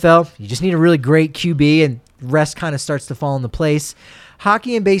 NFL, you just need a really great QB, and the rest kind of starts to fall into place.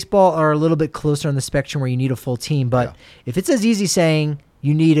 Hockey and baseball are a little bit closer on the spectrum where you need a full team, but if it's as easy saying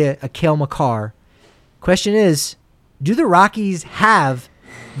you need a Cale Makar, question is, do the Rockies have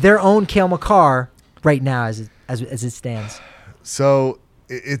their own Cale Makar right now as it stands? So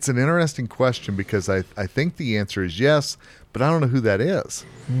it's an interesting question because I think the answer is yes, but I don't know who that is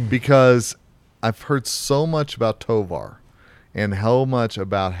because I've heard so much about Tovar and how much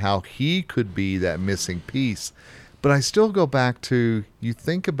about how he could be that missing piece. But I still go back to, you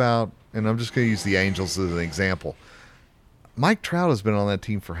think about, and I'm just going to use the Angels as an example. Mike Trout has been on that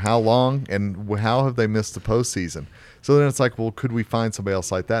team for how long, and how have they missed the postseason? So then it's like, well, could we find somebody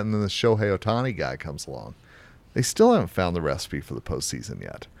else like that? And then the Shohei Ohtani guy comes along. They still haven't found the recipe for the postseason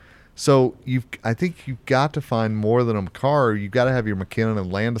yet. So I think you've got to find more than a Makar. You've got to have your McKinnon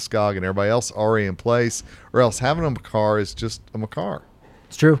and Landeskog and everybody else already in place, or else having a Makar is just a Makar.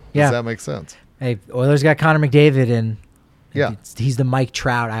 It's true. Yeah. Does that make sense? Hey, Oilers got Connor McDavid, and Yeah. He's the Mike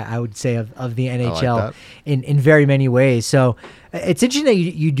Trout, I would say, of the NHL that. in very many ways. So it's interesting that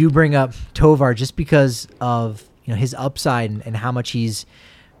you do bring up Tovar just because of his upside and how much he's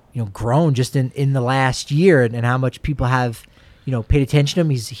grown just in the last year and how much people have paid attention to him.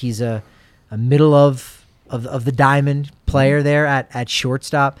 He's a middle of the diamond player there at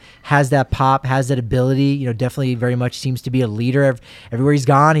shortstop, has that pop, has that ability, definitely very much seems to be a leader everywhere he's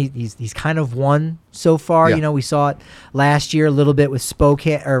gone. He's kind of won so far. Yeah. We saw it last year a little bit with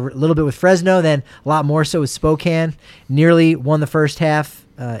Spokane, or a little bit with Fresno, then a lot more so with Spokane. Nearly won the first half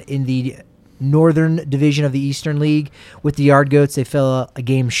in the Northern Division of the Eastern League with the Yard Goats. They fell a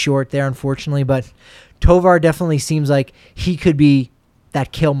game short there, unfortunately, but Tovar definitely seems like he could be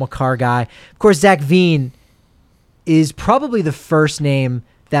that Cale Makar guy. Of course, Zach Veen is probably the first name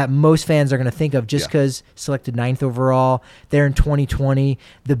that most fans are going to think of just because selected 9th overall there in 2020.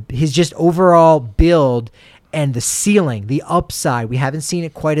 His just overall build and the ceiling, the upside, we haven't seen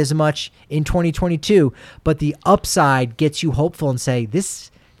it quite as much in 2022, but the upside gets you hopeful and say, this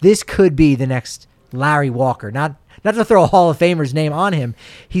could be the next Larry Walker. Not to throw a Hall of Famer's name on him.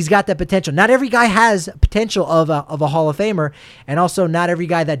 He's got that potential. Not every guy has potential of a Hall of Famer, and also not every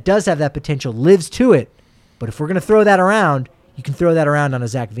guy that does have that potential lives to it. But if we're going to throw that around, you can throw that around on a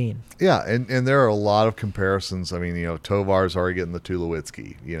Zach Veen. Yeah, and there are a lot of comparisons. I mean, Tovar's already getting the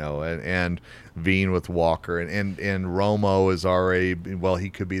Tulowitzki, and Veen with Walker, and Romo is already, he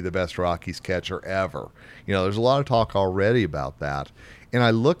could be the best Rockies catcher ever. There's a lot of talk already about that. And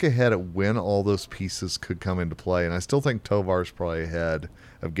I look ahead at when all those pieces could come into play, and I still think Tovar's probably ahead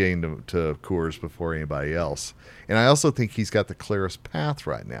of getting to Coors before anybody else. And I also think he's got the clearest path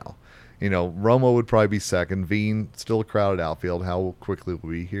right now. Romo would probably be second. Veen, still a crowded outfield. How quickly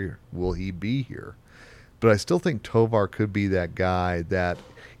will he be here? But I still think Tovar could be that guy that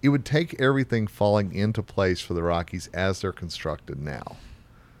it would take everything falling into place for the Rockies as they're constructed now.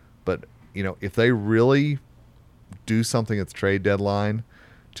 But, if they really do something at the trade deadline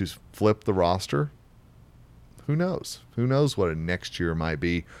to flip the roster, who knows? Who knows what a next year might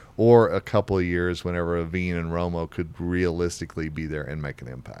be, or a couple of years whenever Veen and Romo could realistically be there and make an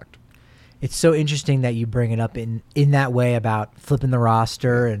impact. It's so interesting that you bring it up in that way about flipping the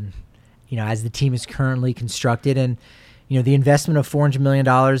roster and, as the team is currently constructed. And, the investment of $400 million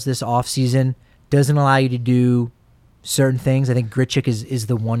this offseason doesn't allow you to do certain things. I think Grichuk is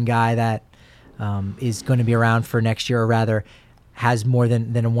the one guy that is going to be around for next year, or rather has more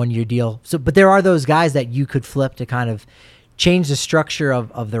than a 1-year deal. So, but there are those guys that you could flip to kind of change the structure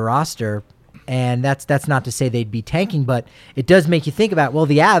of the roster. And that's not to say they'd be tanking, but it does make you think about,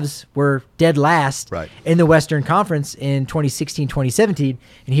 the Avs were dead last in the Western Conference in 2016, 2017.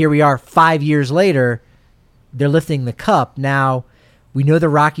 And here we are 5 years later, they're lifting the cup. Now, we know the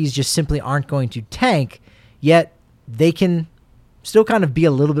Rockies just simply aren't going to tank, yet they can still kind of be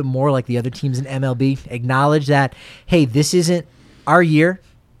a little bit more like the other teams in MLB, acknowledge that, hey, this isn't our year,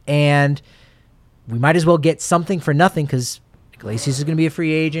 and we might as well get something for nothing because Iglesias is going to be a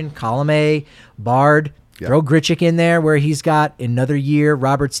free agent, Colome, Bard, throw Grichuk in there where he's got another year,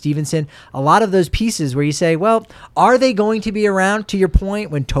 Robert Stevenson, a lot of those pieces where you say, are they going to be around, to your point,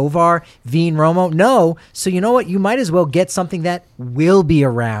 when Tovar, Veen, Romo? No. So you know what? You might as well get something that will be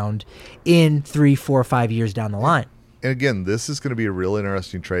around in 3, 4, 5 years down the line. And again, this is going to be a real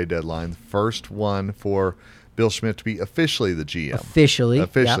interesting trade deadline. The first one for Bill Schmidt to be officially the GM. Officially.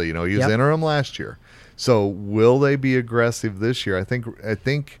 Yep. He was interim last year. So will they be aggressive this year? I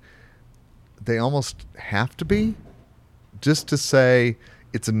think they almost have to be, just to say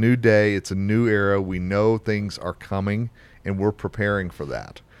it's a new day, it's a new era. We know things are coming, and we're preparing for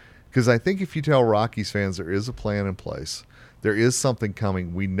that. Because I think if you tell Rockies fans there is a plan in place, there is something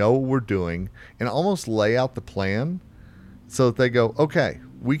coming, we know what we're doing, and almost lay out the plan so that they go, okay,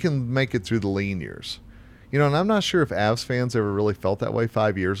 we can make it through the lean years. And I'm not sure if Avs fans ever really felt that way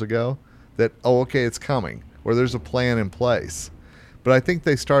 5 years ago, that, okay, it's coming, or there's a plan in place. But I think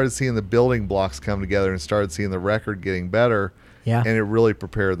they started seeing the building blocks come together and started seeing the record getting better, and it really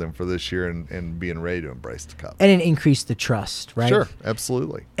prepared them for this year and being ready to embrace the cup. And it increased the trust, right? Sure,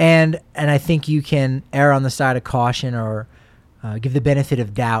 absolutely. And I think you can err on the side of caution or give the benefit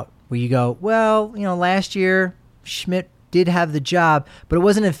of doubt where you go, last year Schmidt did have the job, but it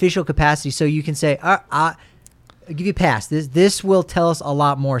wasn't an official capacity, so you can say, I'll give you a pass. This will tell us a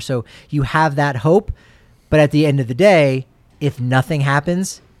lot more. So you have that hope, but at the end of the day, if nothing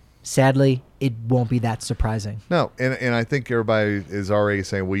happens, sadly, it won't be that surprising. No, and I think everybody is already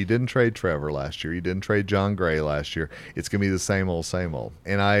saying, you didn't trade Trevor last year. You didn't trade John Gray last year. It's going to be the same old, same old.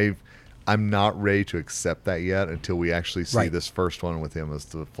 And I'm not ready to accept that yet until we actually see this first one with him as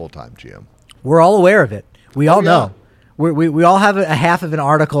the full-time GM. We're all aware of it. We all know. We all have a half of an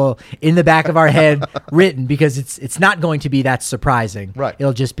article in the back of our head written because it's not going to be that surprising. Right.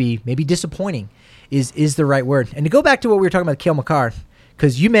 It'll just be maybe disappointing is the right word. And to go back to what we were talking about, Cale Makar,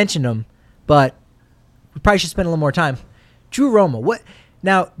 because you mentioned him, but we probably should spend a little more time. Drew Romo.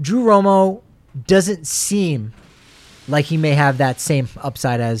 Now, Drew Romo doesn't seem like he may have that same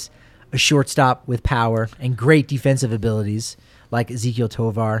upside as a shortstop with power and great defensive abilities like Ezekiel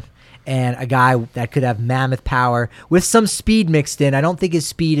Tovar, and a guy that could have mammoth power with some speed mixed in. I don't think his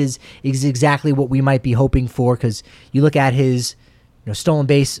speed is exactly what we might be hoping for, because you look at his stolen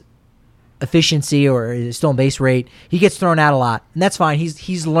base efficiency or his stolen base rate, he gets thrown out a lot, and that's fine.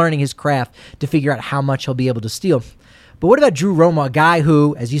 He's learning his craft to figure out how much he'll be able to steal. But what about Drew Romo, a guy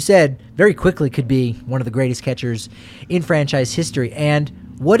who, as you said, very quickly could be one of the greatest catchers in franchise history? And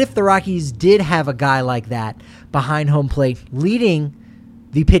what if the Rockies did have a guy like that behind home plate, leading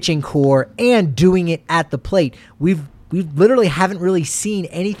the pitching core and doing it at the plate? We literally haven't really seen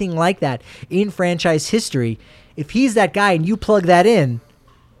anything like that in franchise history. If he's that guy and you plug that in,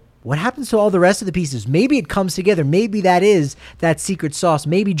 what happens to all the rest of the pieces? Maybe it comes together. Maybe that is that secret sauce.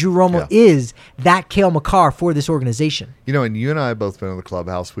 Maybe Drew Romo is that Cale Makar for this organization. And you and I have both been in the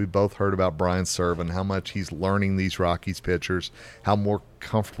clubhouse. We've both heard about Brian Serven, how much he's learning these Rockies pitchers, how more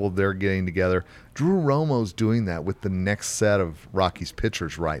comfortable they're getting together. Drew Romo's doing that with the next set of Rockies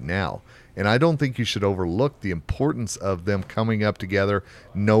pitchers right now. And I don't think you should overlook the importance of them coming up together,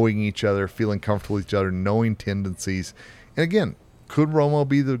 knowing each other, feeling comfortable with each other, knowing tendencies. And again, could Romo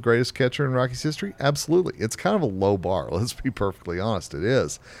be the greatest catcher in Rockies history? Absolutely. It's kind of a low bar. Let's be perfectly honest. It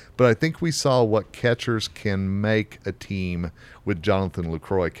is. But I think we saw what catchers can make a team when Jonathan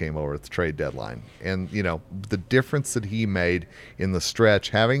Lucroy came over at the trade deadline. And, the difference that he made in the stretch,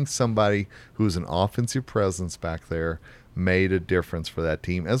 having somebody who's an offensive presence back there made a difference for that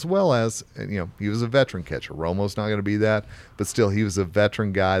team, as well as, he was a veteran catcher. Romo's not going to be that, but still, he was a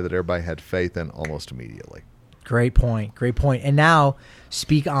veteran guy that everybody had faith in almost immediately. Great point. And now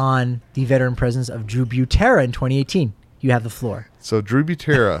speak on the veteran presence of Drew Butera in 2018. You have the floor. So Drew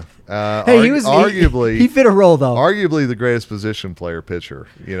Butera, hey, arguably he fit a role though. Arguably the greatest position player pitcher.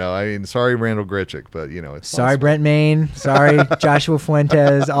 Sorry Randall Grichuk, but it's sorry possible. Brent Maine, sorry Joshua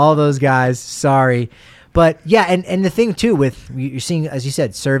Fuentes, all those guys. Sorry. But yeah, and the thing too with you're seeing, as you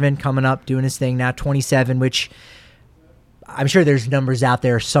said, Serven coming up doing his thing now, 27, which I'm sure there's numbers out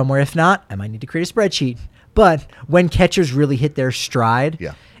there somewhere. If not, I might need to create a spreadsheet. But when catchers really hit their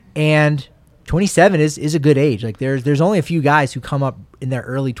stride, and 27 is a good age. Like there's only a few guys who come up in their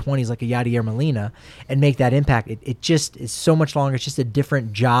early 20s, like a Yadier Molina, and make that impact. It just is so much longer. It's just a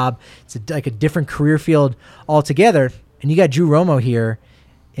different job. It's like a different career field altogether. And you got Drew Romo here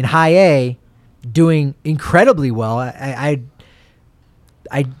in High A doing incredibly well. I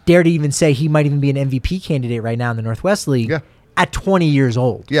dare to even say he might even be an MVP candidate right now in the Northwest League at 20 years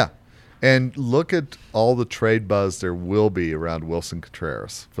old. Yeah. And look at all the trade buzz there will be around Wilson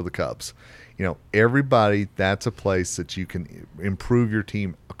Contreras for the Cubs. Everybody, that's a place that you can improve your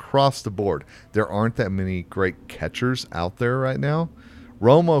team across the board. There aren't that many great catchers out there right now.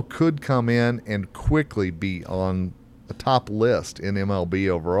 Romo could come in and quickly be on a top list in MLB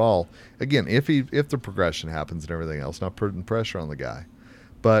overall. Again, if the progression happens and everything else, not putting pressure on the guy.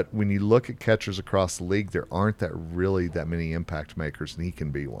 But when you look at catchers across the league, there aren't that many impact makers, and he can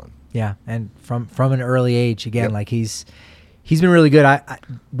be one. Yeah, and from an early age, again, like he's been really good. I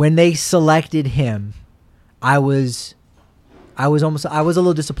when they selected him, I was a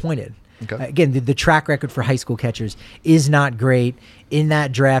little disappointed. Okay. Again, the track record for high school catchers is not great. In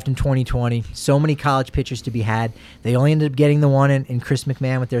that draft in 2020, so many college pitchers to be had. They only ended up getting the one in Chris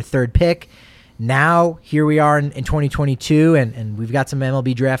McMahon with their third pick. Now, here we are in 2022, and we've got some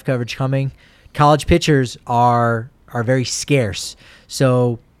MLB draft coverage coming. College pitchers are very scarce.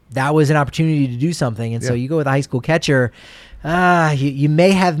 So that was an opportunity to do something. And so you go with a high school catcher. You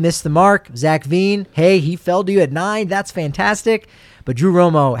may have missed the mark. Zach Veen, hey, he fell to you at 9. That's fantastic. But Drew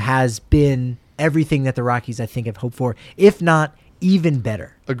Romo has been everything that the Rockies, I think, have hoped for, if not even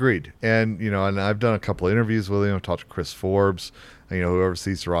better. Agreed. And, and I've done a couple of interviews with him. I've talked to Chris Forbes, who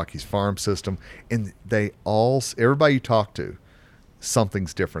oversees the Rockies farm system. And everybody you talk to,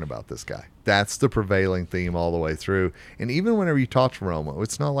 something's different about this guy. That's the prevailing theme all the way through. And even whenever you talk to Romo,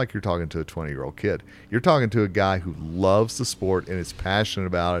 it's not like you're talking to a 20-year-old kid. You're talking to a guy who loves the sport and is passionate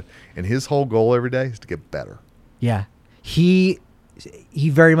about it. And his whole goal every day is to get better. Yeah. He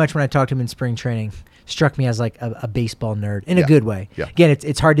very much, when I talked to him in spring training, struck me as like a baseball nerd in a good way. Yeah. Again,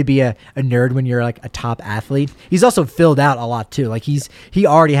 it's hard to be a nerd when you're like a top athlete. He's also filled out a lot too. Like he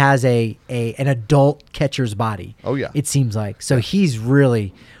already has an adult catcher's body. Oh yeah. It seems like. So he's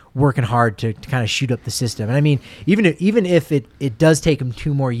really working hard to kind of shoot up the system. And I mean, even if it does take him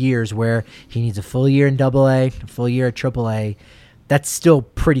 2 more years where he needs a full year in AA, a full year at AAA, that's still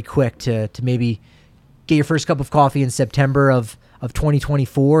pretty quick to maybe get your first cup of coffee in September of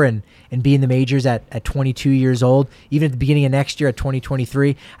 2024 and be in the majors at 22 years old. Even at the beginning of next year at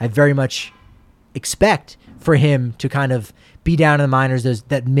 2023, I very much expect for him to kind of be down in the minors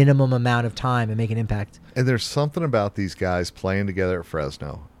that minimum amount of time and make an impact. And there's something about these guys playing together at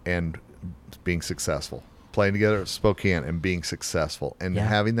Fresno and being successful, playing together at Spokane and being successful, and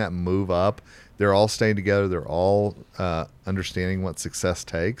having that move up. They're all staying together. They're all understanding what success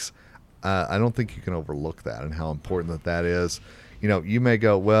takes. I don't think you can overlook that and how important that is. You may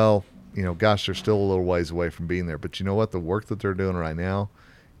go, well, gosh, they're still a little ways away from being there. But you know what? The work that they're doing right now,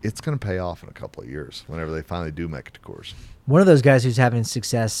 it's going to pay off in a couple of years whenever they finally do make it to Coors. One of those guys who's having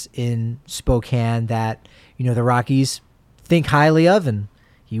success in Spokane that, the Rockies think highly of, and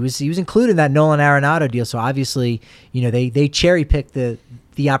he was included in that Nolan Arenado deal. So obviously, they cherry picked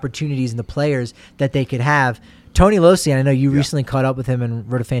the opportunities and the players that they could have. Tony Locey, I know you recently caught up with him and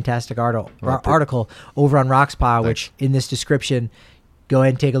wrote a fantastic article over on Rox Pile, which in this description, go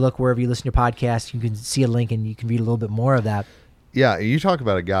ahead and take a look wherever you listen to your podcast. You can see a link and you can read a little bit more of that. Yeah, you talk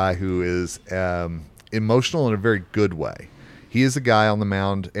about a guy who is emotional in a very good way. He is a guy on the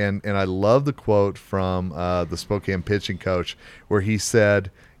mound, and I love the quote from the Spokane pitching coach where he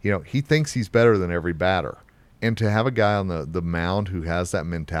said, he thinks he's better than every batter. And to have a guy on the mound who has that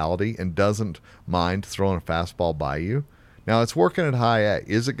mentality and doesn't mind throwing a fastball by you. Now, it's working at high A.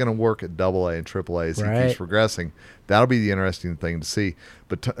 Is it going to work at AA and AAA as he keeps progressing? That'll be the interesting thing to see.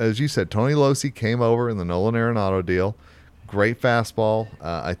 But as you said, Tony Locey came over in the Nolan Arenado deal. Great fastball.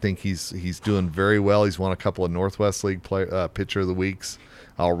 I think he's doing very well. He's won a couple of Northwest League Pitcher of the Weeks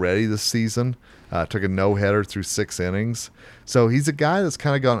already this season. Took a no-header through 6 innings. So he's a guy that's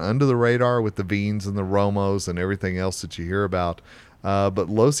kind of gone under the radar with the Veens and the Romos and everything else that you hear about. But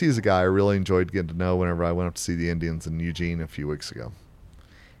Locey is a guy I really enjoyed getting to know whenever I went up to see the Indians in Eugene a few weeks ago.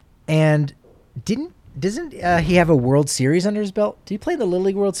 And doesn't he have a World Series under his belt? Did he play in the Little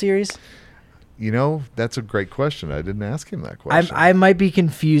League World Series? That's a great question. I didn't ask him that question. I might be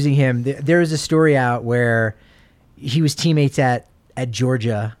confusing him. There was a story out where he was teammates at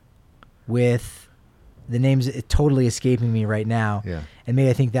Georgia with the names totally escaping me right now. Yeah. And maybe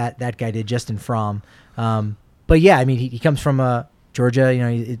I think that guy did, Justin Fromm. But yeah, I mean, he comes from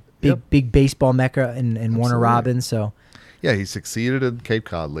Georgia, big baseball mecca in Warner Robins. So yeah, he succeeded in Cape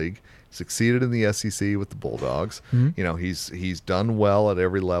Cod League. Succeeded in the SEC with the Bulldogs. Mm-hmm. He's done well at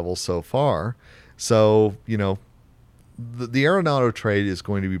every level so far. So, the Arenado trade is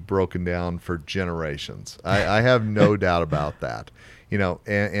going to be broken down for generations. I have no doubt about that.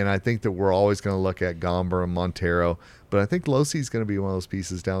 And I think that we're always going to look at Gomber and Montero, but I think Locey's going to be one of those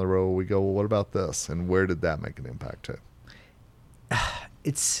pieces down the road where we go, well, what about this? And where did that make an impact too?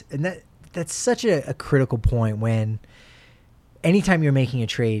 That's such a critical point when anytime you're making a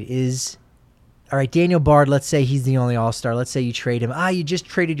trade is, all right, Daniel Bard, let's say he's the only All-Star. Let's say you trade him. You just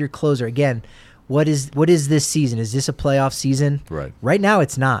traded your closer. Again, what is this season? Is this a playoff season? Right. Right now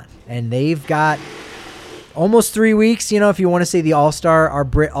it's not. And they've got almost 3 weeks, if you want to say the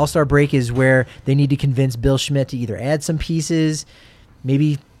All-Star break is where they need to convince Bill Schmidt to either add some pieces,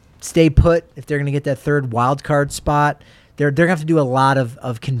 maybe stay put if they're going to get that third wild card spot. They're going to have to do a lot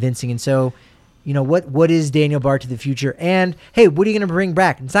of convincing. And so, what is Daniel Bard to the future? And, hey, what are you going to bring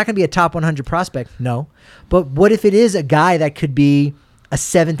back? It's not going to be a top 100 prospect, no. But what if it is a guy that could be a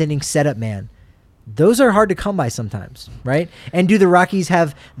 7th-inning setup man? Those are hard to come by sometimes, right? And do the Rockies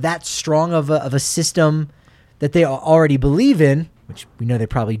have that strong of a system that they already believe in, which we know they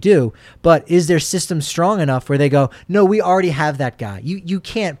probably do, but is their system strong enough where they go, no, we already have that guy. You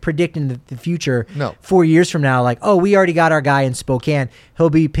can't predict in the future, 4 years from now, like, oh, we already got our guy in Spokane.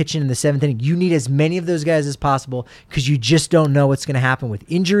 He'll be pitching in the 7th inning. You need as many of those guys as possible because you just don't know what's going to happen with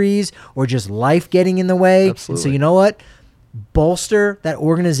injuries or just life getting in the way. Absolutely. And so you know what? Bolster that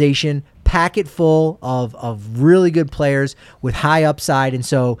organization, pack it full of really good players with high upside, and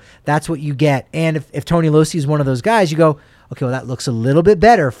so that's what you get. And if Tony Locey is one of those guys, you go, okay, well, that looks a little bit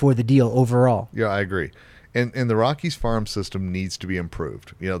better for the deal overall. Yeah, I agree. And the Rockies farm system needs to be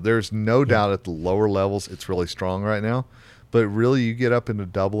improved. There's no doubt at the lower levels it's really strong right now, but really you get up into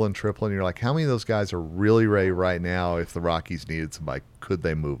double and triple and you're like, how many of those guys are really ready right now if the Rockies needed somebody? Could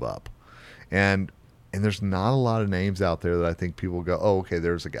they move up? And there's not a lot of names out there that I think people go, oh, okay,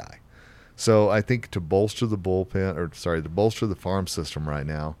 there's a guy. So I think to bolster the farm system right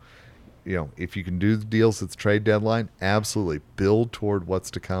now, if you can do the deals at the trade deadline, absolutely build toward what's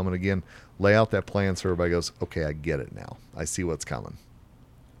to come. And again, lay out that plan so everybody goes, okay, I get it now. I see what's coming.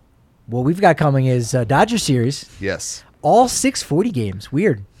 what we've got coming is Dodger series. Yes. All 6:40 games.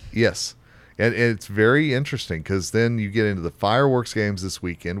 Weird. Yes. And it's very interesting because then you get into the fireworks games this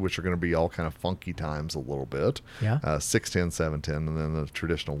weekend, which are going to be all kind of funky times a little bit. Yeah. 6:10, 7:10, and then the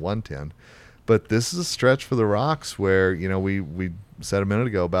traditional 1:10. But this is a stretch for the Rocks where, we said a minute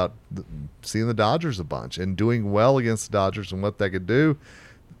ago about seeing the Dodgers a bunch and doing well against the Dodgers and what they could do.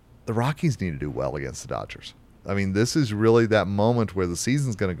 The Rockies need to do well against the Dodgers. I mean, this is really that moment where the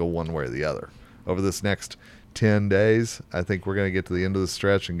season's going to go one way or the other. Over this next 10 days, I think we're going to get to the end of the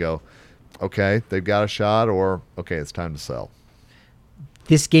stretch and go, okay, they've got a shot, or, okay, it's time to sell.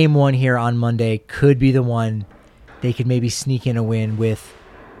 This game 1 here on Monday could be the one they could maybe sneak in a win with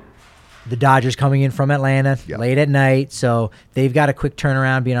the Dodgers coming in from Atlanta late at night. So they've got a quick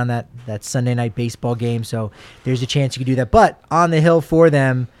turnaround being on that Sunday night baseball game. So there's a chance you could do that. But on the hill for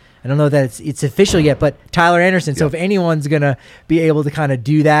them, I don't know that it's official yet, but Tyler Anderson. So if anyone's going to be able to kind of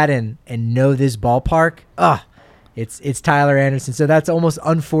do that and know this ballpark, it's Tyler Anderson. So that's almost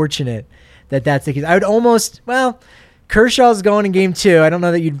unfortunate that's the case. I would almost, Kershaw's going in game 2. I don't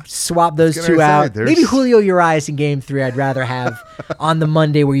know that you'd swap those two out. Maybe Julio Urias in game 3 I'd rather have on the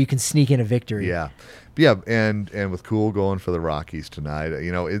Monday where you can sneak in a victory. Yeah. Yeah, and with Cool going for the Rockies tonight,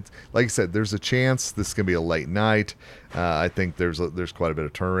 it's like I said, there's a chance this is going to be a late night. I think there's quite a bit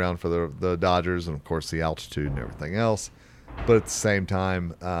of turnaround for the Dodgers, and of course the altitude and everything else. But at the same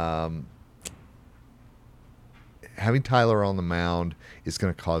time, having Tyler on the mound is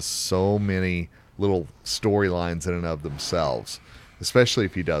going to cause so many little storylines in and of themselves, especially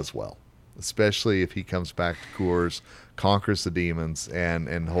if he does well, especially if he comes back to Coors, conquers the demons,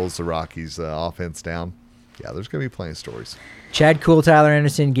 and holds the Rockies' offense down. Yeah, there's going to be plenty of stories. Chad Kuhl, Tyler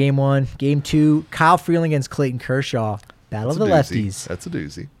Anderson, game 1. Game 2, Kyle Freeland against Clayton Kershaw. Battle of the lefties. That's a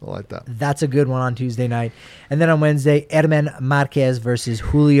doozy. I like that. That's a good one on Tuesday night. And then on Wednesday, Edman Marquez versus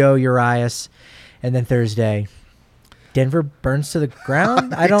Julio Urias. And then Thursday, Denver burns to the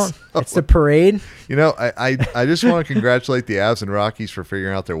ground. It's the parade. I just want to congratulate the Avs and Rockies for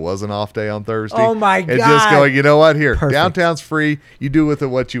figuring out there was an off day on Thursday. Oh my God. And just going, you know what? Here, Perfect. Downtown's free. You do with it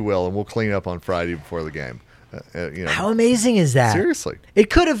what you will, and we'll clean up on Friday before the game. How amazing is that? Seriously. It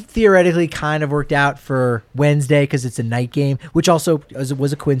could have theoretically kind of worked out for Wednesday because it's a night game, which also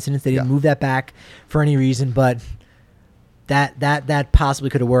was a coincidence. They didn't move that back for any reason, but that possibly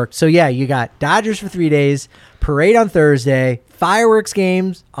could have worked. So, yeah, you got Dodgers for 3 days, parade on Thursday, fireworks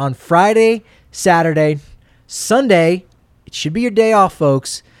games on Friday, Saturday, Sunday. It should be your day off,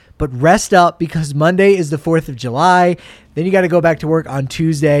 folks, but rest up because Monday is the 4th of July. Then you got to go back to work on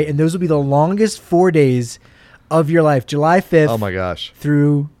Tuesday, and those will be the longest 4 days of your life. July 5th. Oh, my gosh.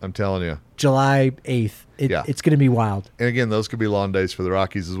 Through I'm telling you. July 8th. It's going to be wild. And again, those could be long days for the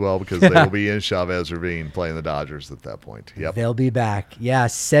Rockies as well because they will be in Chavez Ravine playing the Dodgers at that point. Yep. They'll be back. Yeah,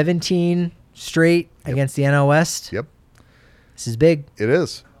 17 straight against the NL West. Yep. This is big. It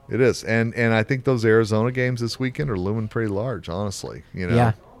is. It is. And I think those Arizona games this weekend are looming pretty large, honestly.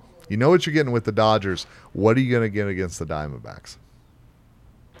 Yeah. You know what you're getting with the Dodgers. What are you going to get against the Diamondbacks?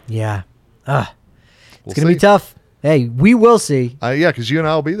 Yeah. It's going to be tough. Hey, we will see. Yeah, because you and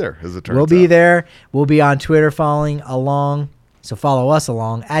I will be there, as it turns out. We'll be there. We'll be on Twitter following along. So follow us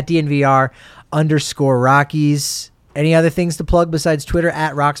along at DNVR_Rockies. Any other things to plug besides Twitter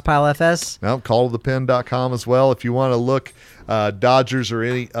at RocksPileFS? No, calltothepen.com as well. If you want to look Dodgers or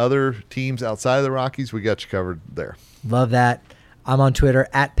any other teams outside of the Rockies, we got you covered there. Love that. I'm on Twitter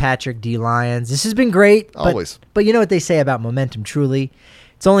at Patrick D. Lyons. This has been great. Always. But you know what they say about momentum, truly.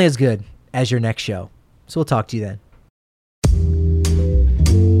 It's only as good as your next show. So we'll talk to you then.